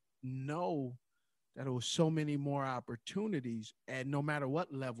really know that there was so many more opportunities, and no matter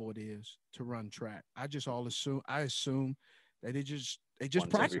what level it is, to run track. I assume that they just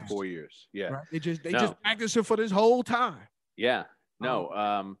practice every 4 years. Yeah. Right? They just practice it for this whole time. Yeah.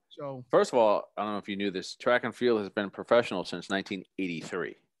 No. So first of all, I don't know if you knew this, track and field has been professional since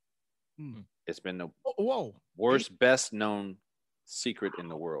 1983. It's been the worst, best known secret in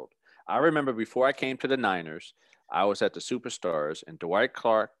the world. I remember before I came to the Niners, I was at the Superstars, and Dwight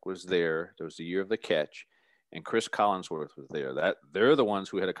Clark was there. There was the year of the catch, and Chris Collinsworth was there. They're the ones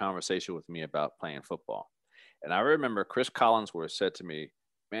who had a conversation with me about playing football. And I remember Chris Collinsworth said to me,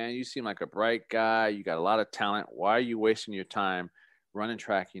 "Man, you seem like a bright guy. You got a lot of talent. Why are you wasting your time running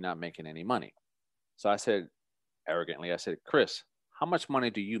track? You're not making any money." So I said, arrogantly, "Chris, how much money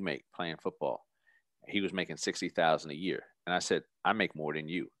do you make playing football?" He was making $60,000 a year. And I said, "I make more than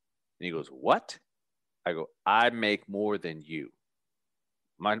you." And he goes, "What?" I go, "I make more than you."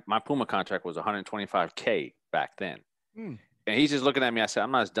 My Puma contract was $125K back then. And he's just looking at me. I said,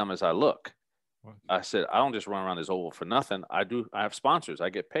 "I'm not as dumb as I look." What? I said, "I don't just run around this oval for nothing. I have sponsors. I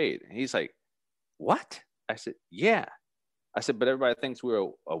get paid." And he's like, "What?" I said, "Yeah." I said, "But everybody thinks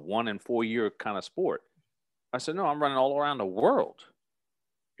we're a 1 in 4 year kind of sport." I said, "No, I'm running all around the world.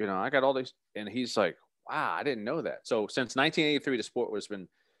 I got all these." And he's like, "Wow, I didn't know that." So since 1983, the sport has been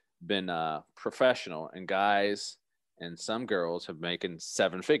professional, and guys and some girls have making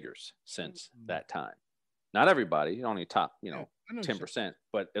 7 figures since that time. Not everybody, only top, 10%,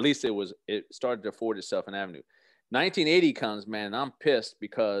 but at least it started to afford itself an avenue. 1980 comes, man, and I'm pissed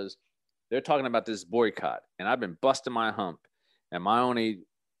because they're talking about this boycott, and I've been busting my hump, and my only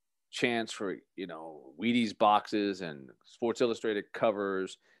chance for, Wheaties boxes and Sports Illustrated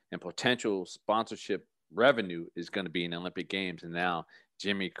covers and potential sponsorship revenue is going to be in the Olympic Games. And now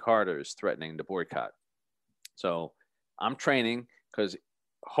Jimmy Carter is threatening the boycott. So I'm training because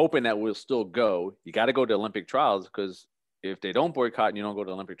hoping that we'll still go. You got to go to Olympic trials, because if they don't boycott and you don't go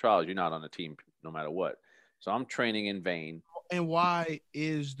to Olympic trials, you're not on the team no matter what. So I'm training in vain. And why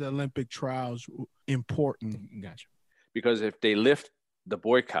is the Olympic trials important? Gotcha. Because if they lift the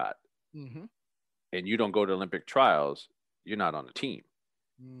boycott and you don't go to Olympic trials, you're not on the team.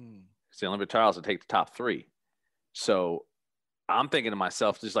 It's the Olympic trials that take the top 3. So I'm thinking to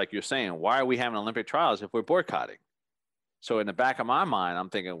myself, just like you're saying, why are we having Olympic trials if we're boycotting? So in the back of my mind, I'm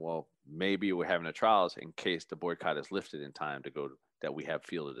thinking, well, maybe we're having the trials in case the boycott is lifted in time to go, that we have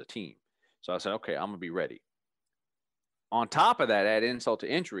fielded a team. So I said, okay, I'm going to be ready. On top of that, add insult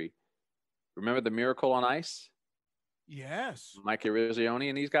to injury. Remember the Miracle on Ice? Yes. Mike Eruzione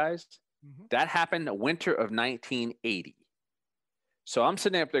and these guys? Mm-hmm. That happened the winter of 1980. So I'm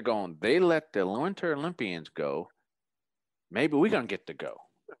sitting up there going, they let the Winter Olympians go. Maybe we're going to get to go.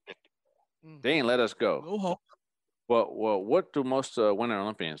 They ain't let us go. No hope. Well, what do most Winter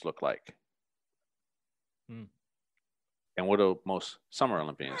Olympians look like? And what do most Summer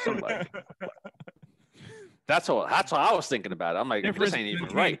Olympians look like? That's how I was thinking about it. I'm like, this ain't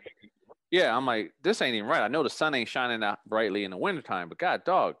even right. Yeah, I'm like, this ain't even right. I know the sun ain't shining out brightly in the wintertime, but God,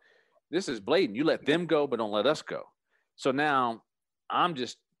 dog, this is blatant. You let them go, but don't let us go. So now I'm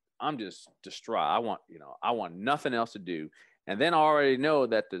just distraught. I want nothing else to do. And then I already know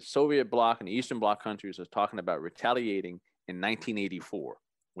that the Soviet bloc and the Eastern Bloc countries are talking about retaliating in 1984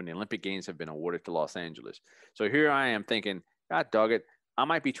 when the Olympic Games have been awarded to Los Angeles. So here I am thinking, God dog it, I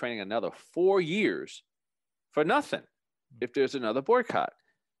might be training another 4 years for nothing if there's another boycott.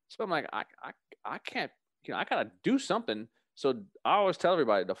 So I'm like, I can't, I got to do something. So I always tell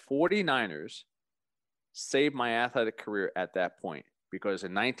everybody the 49ers saved my athletic career at that point because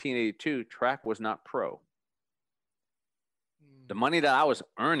in 1982, track was not pro. The money that I was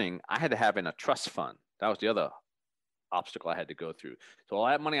earning, I had to have in a trust fund. That was the other obstacle I had to go through. So all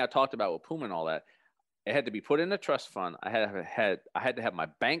that money I talked about with Puma and all that, it had to be put in a trust fund. I had to have my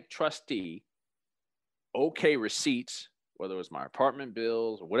bank trustee okay receipts, whether it was my apartment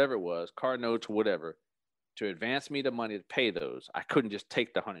bills or whatever it was, car notes or whatever, to advance me the money to pay those. I couldn't just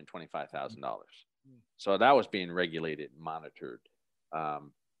take the $125,000. So that was being regulated and monitored.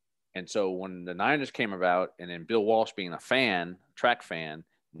 And so when the Niners came about, and then Bill Walsh being a fan, track fan,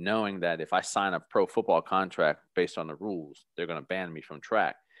 knowing that if I sign a pro football contract based on the rules, they're going to ban me from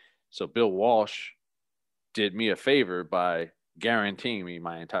track. So Bill Walsh did me a favor by guaranteeing me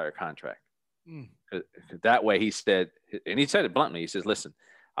my entire contract. That way he said, and he said it bluntly, he says, listen,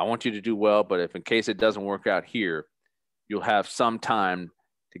 I want you to do well, but if in case it doesn't work out here, you'll have some time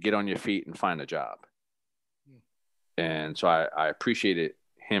to get on your feet and find a job. And so I appreciated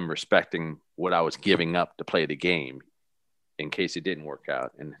him respecting what I was giving up to play the game in case it didn't work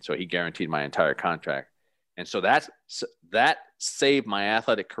out. And so he guaranteed my entire contract. And so that saved my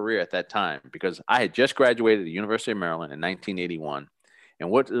athletic career at that time because I had just graduated at the University of Maryland in 1981.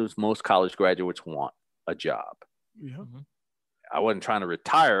 And what does most college graduates want? A job. Yeah. I wasn't trying to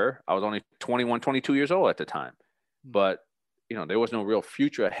retire. I was only 21, 22 years old at the time. But, there was no real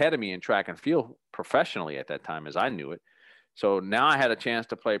future ahead of me in track and field professionally at that time as I knew it. So now I had a chance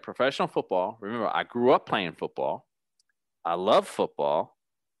to play professional football. Remember, I grew up playing football. I love football.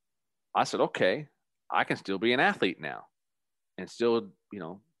 I said, okay, I can still be an athlete now and still,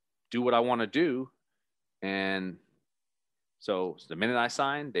 do what I want to do. And so the minute I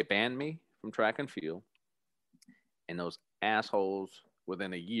signed, they banned me from track and field. And those assholes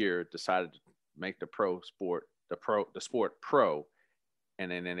within a year decided to make the sport pro. And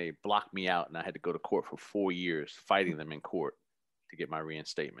then they blocked me out and I had to go to court for 4 years fighting them in court to get my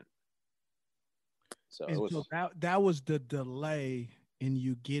reinstatement. So, that was the delay in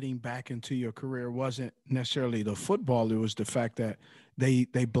you getting back into your career. It wasn't necessarily the football. It was the fact that they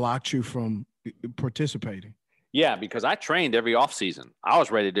blocked you from participating. Yeah, because I trained every off season. I was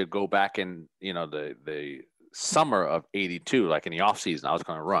ready to go back in, the summer of 82, like in the off season, I was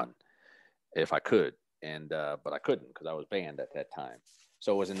going to run if I could. But I couldn't because I was banned at that time.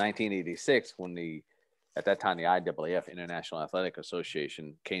 So it was in 1986 when at that time, the IAAF, International Athletic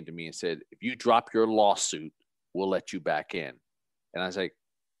Association, came to me and said, if you drop your lawsuit, we'll let you back in. And I was like,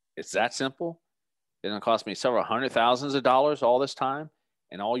 it's that simple? It's going to cost me several $100,000s all this time.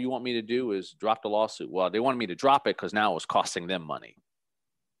 And all you want me to do is drop the lawsuit. Well, they wanted me to drop it because now it was costing them money.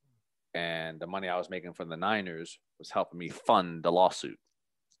 And the money I was making from the Niners was helping me fund the lawsuit.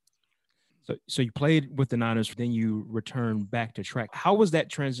 So you played with the Niners, then you returned back to track. How was that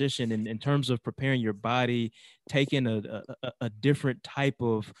transition in terms of preparing your body, taking a different type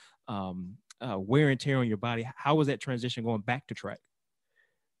of wear and tear on your body? How was that transition going back to track?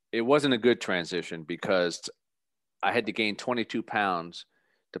 It wasn't a good transition because I had to gain 22 pounds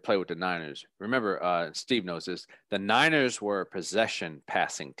to play with the Niners. Remember, Steve knows this, the Niners were a possession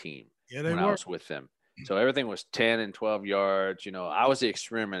passing team when I was with them. So everything was 10 and 12 yards. I was the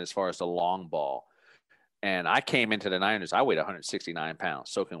experiment as far as the long ball. And I came into the Niners, I weighed 169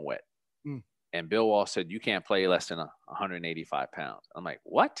 pounds, soaking wet. And Bill Walsh said, you can't play less than 185 pounds. I'm like,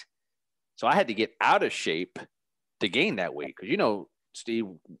 what? So I had to get out of shape to gain that weight. Because, Steve,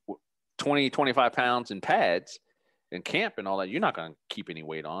 20, 25 pounds in pads and camp and all that, you're not going to keep any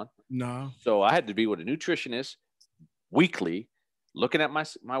weight on. No. So I had to be with a nutritionist weekly, looking at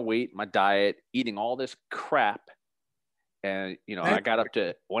my weight, my diet, eating all this crap. And, I got up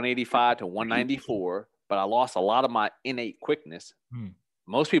to 185 to 194, but I lost a lot of my innate quickness.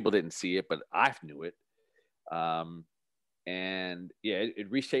 Most people didn't see it, but I knew it. And yeah, it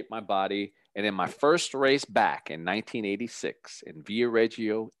reshaped my body. And in my first race back in 1986 in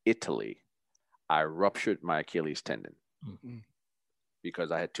Viareggio, Italy, I ruptured my Achilles tendon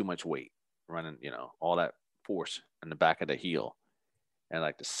because I had too much weight running, all that force in the back of the heel. And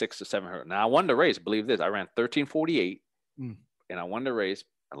like the 6 or 7 hurdle. Now I won the race. Believe this, I ran 13:48, and I won the race.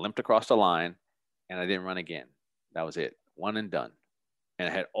 I limped across the line, and I didn't run again. That was it, one and done. And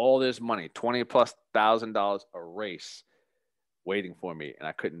I had all this money, $20,000+ a race, waiting for me, and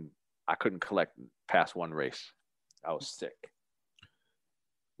I couldn't collect past one race. I was sick.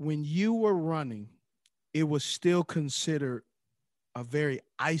 When you were running, it was still considered a very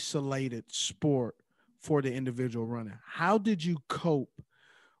isolated sport for the individual runner. How did you cope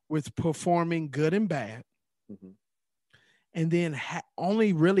with performing good and bad, and then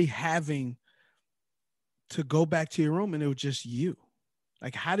only really having to go back to your room and it was just you?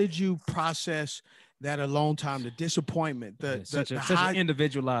 Like, how did you process that alone time, the disappointment, such an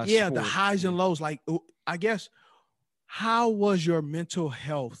individualized sport. The highs and lows? Like, I guess, how was your mental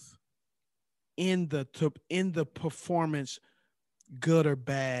health in the performance, good or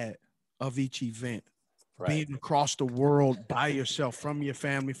bad, of each event? Right. Being across the world by yourself, from your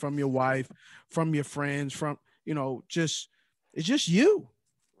family, from your wife, from your friends, from, it's just you.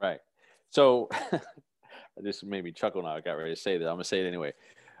 Right. So this made me chuckle now. I got ready to say that. I'm going to say it anyway.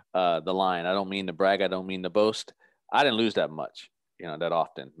 The line, I don't mean to brag, I don't mean to boast. I didn't lose that much, that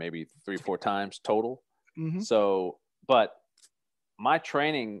often, maybe 3-4 times total. So, but my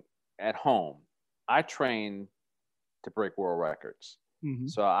training at home, I trained to break world records.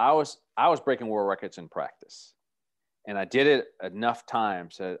 So I was breaking world records in practice, and I did it enough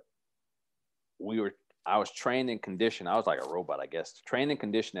times that I was trained and conditioned. I was like a robot, I guess, trained and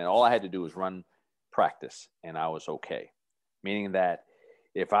conditioned, and all I had to do was run practice, and I was okay. Meaning that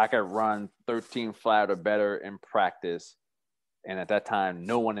if I could run 13 flat or better in practice, and at that time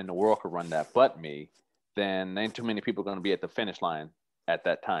no one in the world could run that but me, then ain't too many people going to be at the finish line at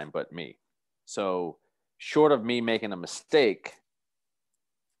that time but me. So short of me making a mistake,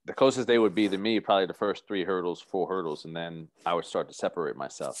 the closest they would be to me, probably the first 3 hurdles, 4 hurdles, and then I would start to separate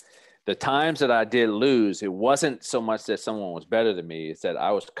myself. The times that I did lose, it wasn't so much that someone was better than me. It's that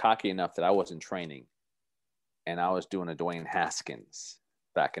I was cocky enough that I wasn't training, and I was doing a Dwayne Haskins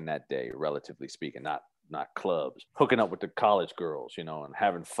back in that day, relatively speaking, not clubs, hooking up with the college girls, and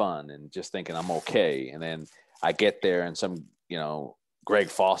having fun and just thinking I'm okay. And then I get there and some, Greg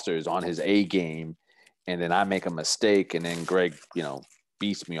Foster is on his A game, and then I make a mistake, and then Greg,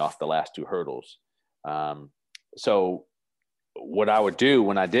 beats me off the last 2 hurdles. So what I would do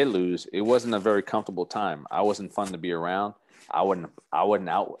when I did lose, it wasn't a very comfortable time. I wasn't fun to be around. I wasn't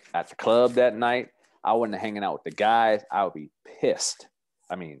out at the club that night. I wasn't hanging out with the guys. I would be pissed.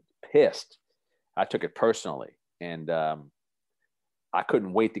 I mean, pissed. I took it personally, and I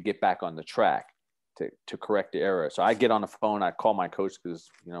couldn't wait to get back on the track to correct the error. So I get on the phone. I call my coach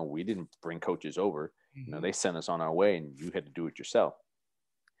because, we didn't bring coaches over. They sent us on our way, and you had to do it yourself.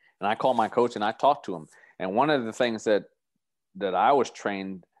 And I called my coach and I talked to him. And one of the things that I was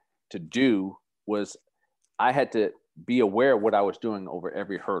trained to do was I had to be aware of what I was doing over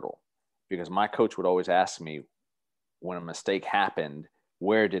every hurdle, because my coach would always ask me when a mistake happened,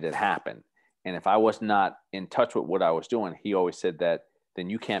 where did it happen? And if I was not in touch with what I was doing, he always said that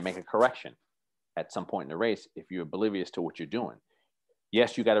then you can't make a correction at some point in the race if you're oblivious to what you're doing.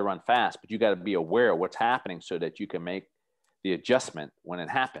 Yes, you got to run fast, but you got to be aware of what's happening so that you can make the adjustment when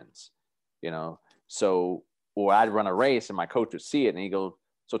it happens, So, or I'd run a race and my coach would see it and he goes,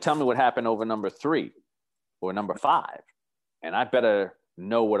 so tell me what happened over number 3 or number 5. And I better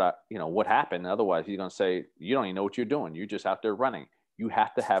know what happened. Otherwise he's going to say, you don't even know what you're doing. You're just out there running. You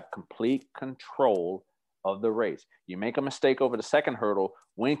have to have complete control of the race. You make a mistake over the 2nd hurdle.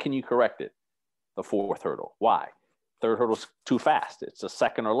 When can you correct it? The 4th hurdle. Why? 3rd hurdle's too fast. It's a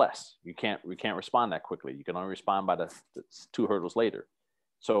second or less. We can't respond that quickly. You can only respond by the 2 hurdles later.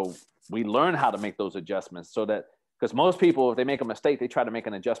 So we learn how to make those adjustments so that, because most people, if they make a mistake, they try to make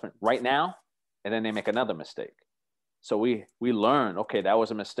an adjustment right now, and then they make another mistake. So we learn, okay, that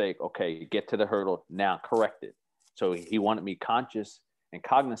was a mistake. Okay, you get to the hurdle, now correct it. So he wanted me conscious and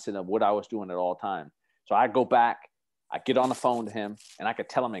cognizant of what I was doing at all times. So I go back, I get on the phone to him, and I could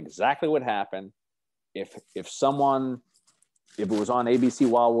tell him exactly what happened. If it was on ABC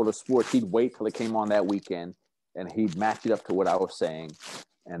Wild World of Sports, he'd wait till it came on that weekend and he'd match it up to what I was saying.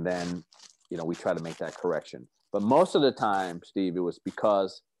 And then, we try to make that correction. But most of the time, Steve, it was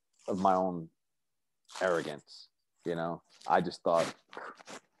because of my own arrogance. I just thought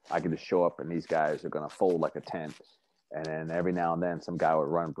I could just show up and these guys are going to fold like a tent. And then every now and then some guy would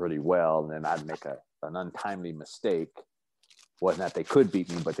run pretty well, and then I'd make an untimely mistake. Wasn't that they could beat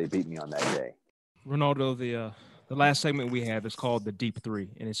me, but they beat me on that day. Ronaldo, the last segment we have is called the Deep Three,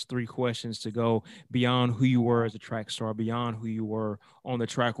 and it's 3 questions to go beyond who you were as a track star, beyond who you were on the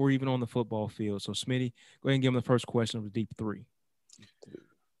track, or even on the football field. So, Smitty, go ahead and give him the first question of the Deep Three.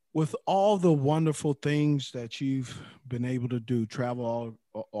 With all the wonderful things that you've been able to do, travel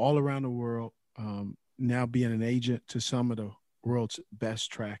all around the world, now being an agent to some of the world's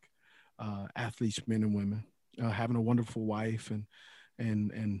best track athletes, men and women, having a wonderful wife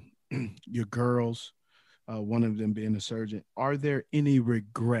and your girls, one of them being a surgeon. Are there any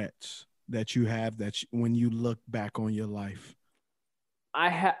regrets that you have when you look back on your life?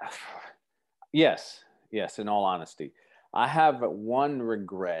 Yes, in all honesty. I have one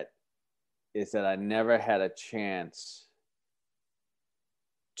regret, is that I never had a chance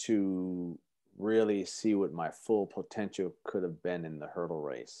to really see what my full potential could have been in the hurdle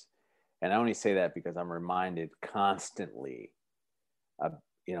race. And I only say that because I'm reminded constantly of,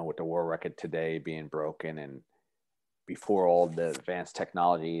 with the world record today being broken, and before all the advanced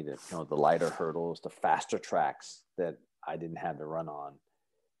technology, the lighter hurdles, the faster tracks that I didn't have to run on.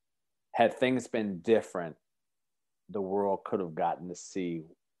 Had things been different, the world could have gotten to see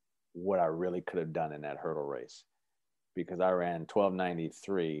what I really could have done in that hurdle race, because I ran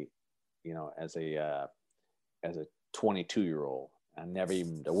 12:93, as a 22-year-old.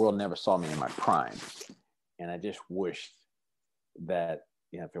 The world never saw me in my prime. And I just wished that,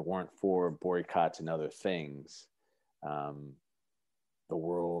 if it weren't for boycotts and other things, the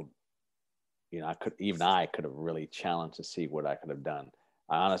world, I could have really challenged to see what I could have done.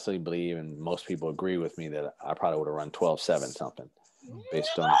 I honestly believe, and most people agree with me, that I probably would have run 12:7 something,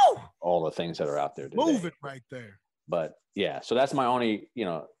 based on all the things that are out there today. Move it right there. But yeah, so that's my only,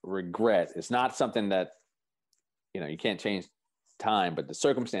 regret. It's not something that, you can't change time, but the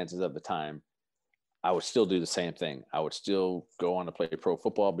circumstances of the time, I would still do the same thing. I would still go on to play pro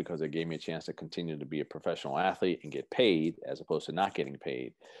football because it gave me a chance to continue to be a professional athlete and get paid as opposed to not getting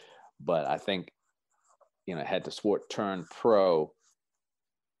paid. But I think, had the sport turned pro,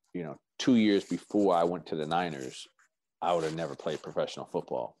 2 years before I went to the Niners, I would have never played professional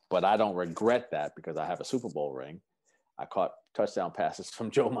football. But I don't regret that, because I have a Super Bowl ring. I caught touchdown passes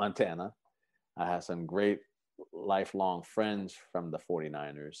from Joe Montana. I have some great lifelong friends from the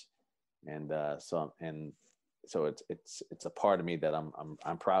 49ers. And so it's a part of me that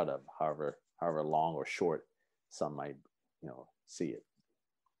I'm proud of, however long or short some might, see it.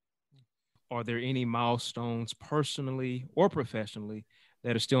 Are there any milestones personally or professionally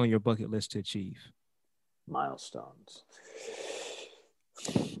that are still on your bucket list to achieve? Milestones.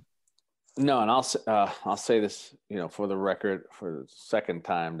 No, and I'll say this, for the record, for the second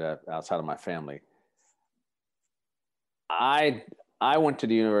time, that outside of my family, I went to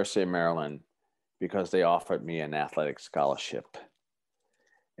the University of Maryland because they offered me an athletic scholarship,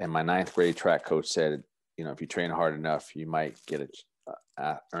 and my 9th grade track coach said, if you train hard enough, you might get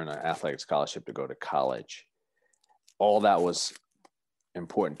earn an athletic scholarship to go to college. All that was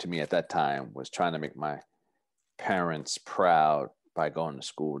important to me at that time was trying to make my parents proud by going to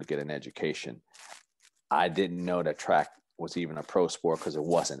school to get an education. I didn't know that track was even a pro sport, because it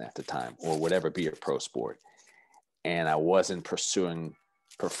wasn't at the time, or would ever be a pro sport. And I wasn't pursuing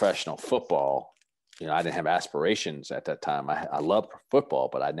professional football. I didn't have aspirations at that time. I loved football,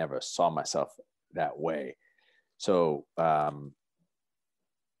 but I never saw myself that way. So,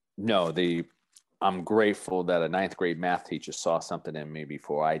 I'm grateful that a 9th grade math teacher saw something in me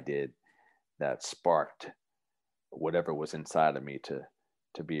before I did that sparked whatever was inside of me to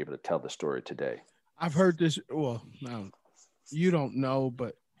be able to tell the story today. I've heard this. Well, now you don't know,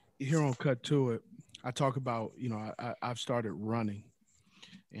 but here on Cut to It, I talk about, I've started running,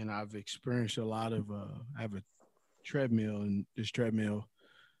 and I've experienced a lot of, I have a treadmill, and this treadmill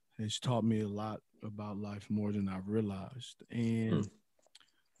has taught me a lot about life, more than I've realized. And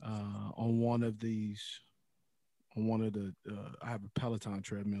on one of the, I have a Peloton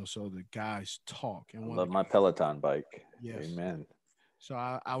treadmill, so the guys talk. And I love my Peloton bike. Yes. Amen. So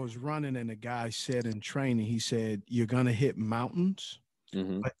I was running, and the guy said in training, he said, you're going to hit mountains.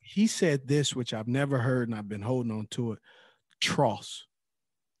 Mm-hmm. But he said this, which I've never heard, and I've been holding on to it, troughs.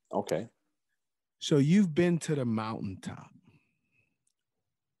 Okay. So you've been to the mountaintop.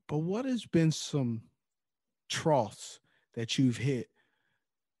 But what has been some troughs that you've hit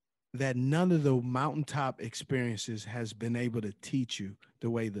that none of the mountaintop experiences has been able to teach you the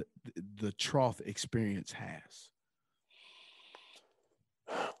way that the trough experience has?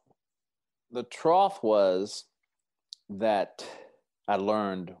 The trough was that I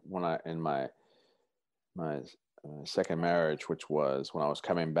learned when in my second marriage, which was when I was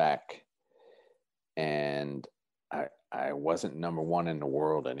coming back, and I wasn't number one in the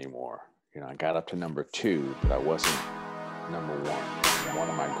world anymore. You know, I got up to number 2, but I wasn't number 1. And one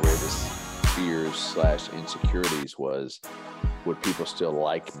of my greatest fears / insecurities was, would people still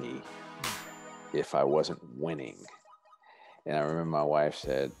like me if I wasn't winning? And I remember my wife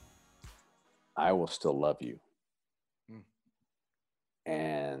said, I will still love you.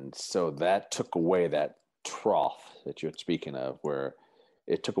 And so that took away that trough that you're speaking of, where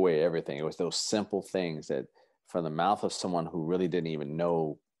it took away everything. It was those simple things that, from the mouth of someone who really didn't even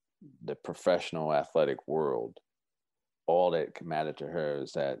know the professional athletic world, all that mattered to her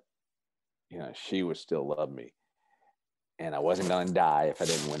is that, you know, she would still love me. And I wasn't going to die if I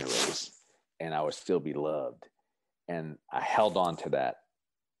didn't win a race, and I would still be loved. And I held on to that,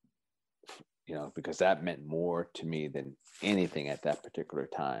 you know, because that meant more to me than anything at that particular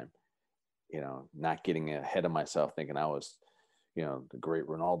time. You know, not getting ahead of myself, thinking I was, you know, the great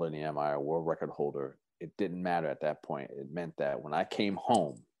Ronaldo Nehemiah, world record holder. It didn't matter at that point. It meant that when I came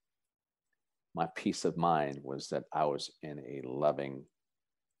home, my peace of mind was that I was in a loving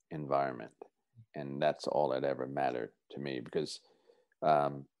environment. And that's all that ever mattered to me. Because,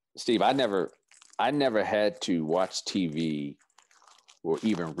 Steve, I never had to watch TV or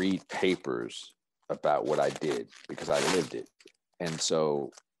even read papers about what I did, because I lived it. And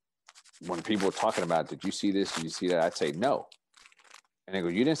so when people were talking about, did you see this? Did you see that? I'd say no. And they go,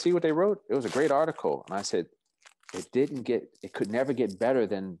 you didn't see what they wrote? It was a great article. And I said, it could never get better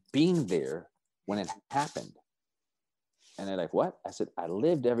than being there when it happened. And they're like, what? I said, I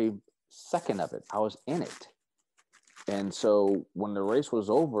lived every second of it. I was in it. And so when the race was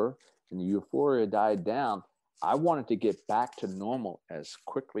over and the euphoria died down, I wanted to get back to normal as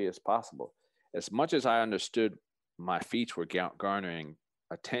quickly as possible. As much as I understood my feats were garnering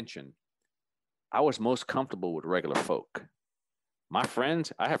attention, I was most comfortable with regular folk. My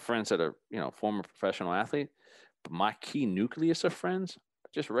friends, I have friends that are, you know, former professional athletes, but my key nucleus of friends are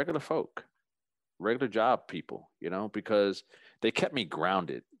just regular folk, regular job people, you know, because they kept me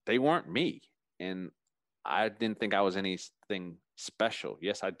grounded. They weren't me. And I didn't think I was anything special.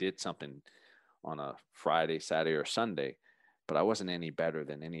 Yes, I did something on a Friday, Saturday, or Sunday, but I wasn't any better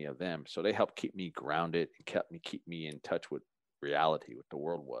than any of them. So they helped keep me grounded and keep me in touch with reality, what the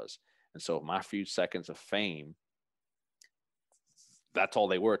world was. And so my few seconds of fame, that's all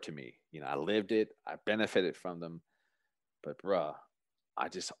they were to me. You know, I lived it. I benefited from them. But I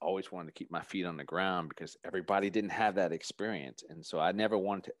just always wanted to keep my feet on the ground, because everybody didn't have that experience. And so I never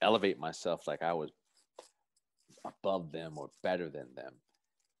wanted to elevate myself like I was above them or better than them.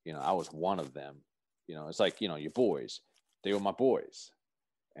 You know, I was one of them. You know, it's like, you know, your boys, they were my boys,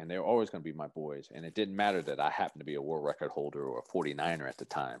 and they were always going to be my boys. And it didn't matter that I happened to be a world record holder or a 49er at the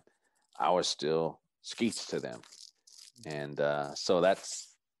time. I was still skeets to them. And so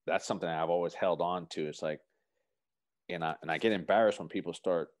that's something I've always held on to. It's like, and I get embarrassed when people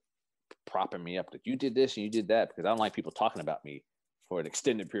start propping me up that you did this and you did that, because I don't like people talking about me for an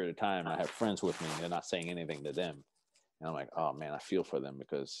extended period of time. I have friends with me and they're not saying anything to them. And I'm like, oh man, I feel for them,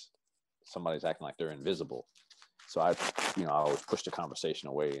 because somebody's acting like they're invisible. So I always push the conversation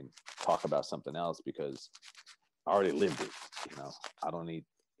away and talk about something else, because I already lived it. You know, I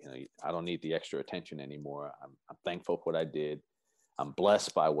don't need the extra attention anymore. I'm thankful for what I did. I'm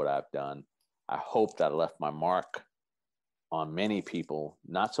blessed by what I've done. I hope that I left my mark on many people,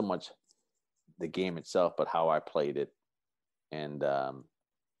 not so much the game itself, but how I played it. And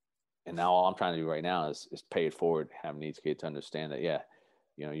now all I'm trying to do right now is pay it forward, have these kids understand that, yeah,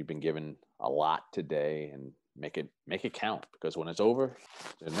 you know, you've been given a lot today, and make it count, because when it's over,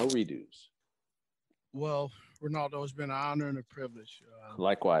 there's no redos. Well, Ronaldo, it's been an honor and a privilege.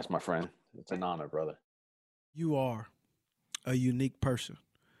 Likewise, my friend. It's an honor, brother. You are a unique person.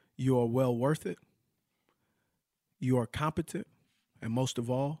 You are well worth it. You are competent. And most of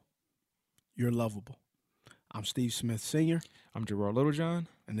all, you're lovable. I'm Steve Smith Sr. I'm Gerard Littlejohn.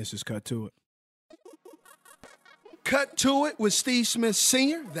 And this is Cut to It. Cut to It with Steve Smith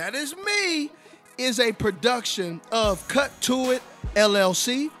Sr., that is me, is a production of Cut to It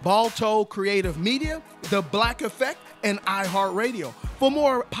LLC, Balto Creative Media, The Black Effect, and iHeartRadio. For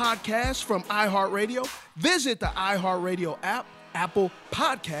more podcasts from iHeartRadio, visit the iHeartRadio app, Apple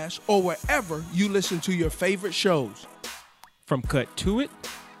Podcasts, or wherever you listen to your favorite shows. From Cut to It,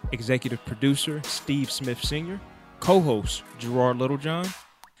 executive producer Steve Smith Sr., co-host Gerard Littlejohn,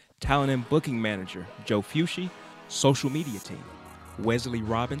 talent and booking manager Joe Fucci, social media team Wesley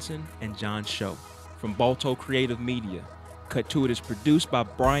Robinson and John Show. From Balto Creative Media, Cut to It is produced by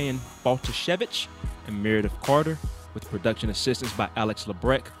Brian Baltashevich and Meredith Carter, with production assistance by Alex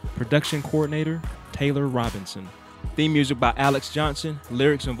Lebrecht, production coordinator Taylor Robinson. Theme music by Alex Johnson.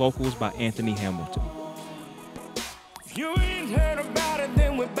 Lyrics and vocals by Anthony Hamilton. If you ain't heard about it,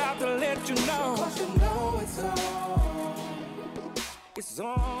 then we're about to let you know. 'Cause you know it's on. It's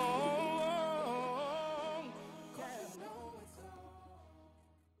on.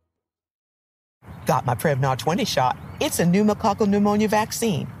 Got my Prevnar 20 shot. It's a pneumococcal pneumonia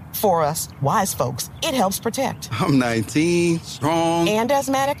vaccine. For us, wise folks, it helps protect. I'm 19, strong. And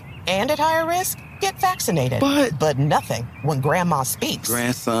asthmatic, and at higher risk? Get vaccinated. But nothing when grandma speaks.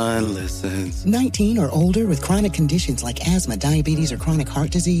 Grandson listens. 19 or older with chronic conditions like asthma, diabetes, or chronic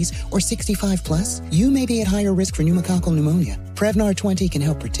heart disease, or 65 plus, you may be at higher risk for pneumococcal pneumonia. Prevnar 20 can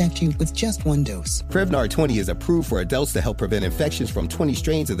help protect you with just one dose. Prevnar 20 is approved for adults to help prevent infections from 20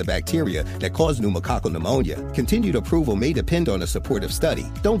 strains of the bacteria that cause pneumococcal pneumonia. Continued approval may depend on a supportive study.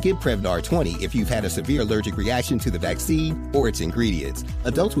 Don't give Prevnar 20 if you've had a severe allergic reaction to the vaccine or its ingredients.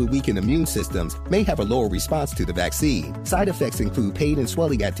 Adults with weakened immune systems may have a lower response to the vaccine. Side effects include pain and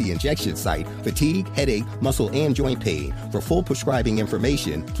swelling at the injection site, fatigue, headache, muscle, and joint pain. For full prescribing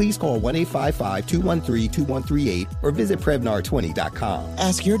information, please call 1-855-213-2138 or visit Prevnar20.com.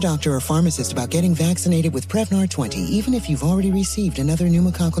 Ask your doctor or pharmacist about getting vaccinated with Prevnar 20, even if you've already received another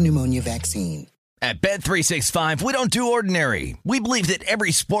pneumococcal pneumonia vaccine. At Bet365, we don't do ordinary. We believe that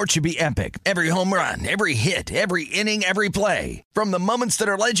every sport should be epic. Every home run, every hit, every inning, every play. From the moments that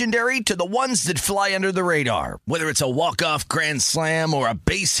are legendary to the ones that fly under the radar. Whether it's a walk-off grand slam or a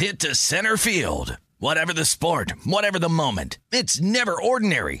base hit to center field. Whatever the sport, whatever the moment. It's never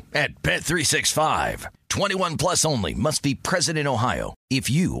ordinary at Bet365. 21 plus only. Must be present in Ohio. If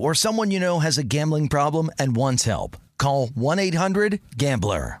you or someone you know has a gambling problem and wants help, call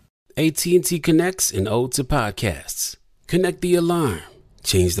 1-800-GAMBLER. AT&T connects an ode to podcasts. Connect the alarm.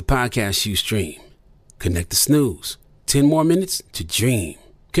 Change the podcast you stream. Connect the snooze. 10 more minutes to dream.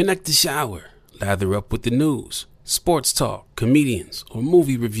 Connect the shower. Lather up with the news, sports talk, comedians, or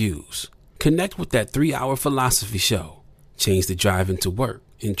movie reviews. Connect with that 3-hour philosophy show. Change the drive into work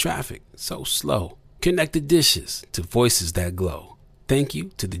in traffic so slow. Connect the dishes to voices that glow. Thank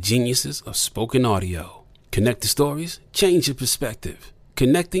you to the geniuses of spoken audio. Connect the stories. Change your perspective.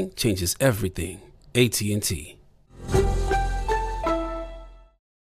 Connecting changes everything. AT&T.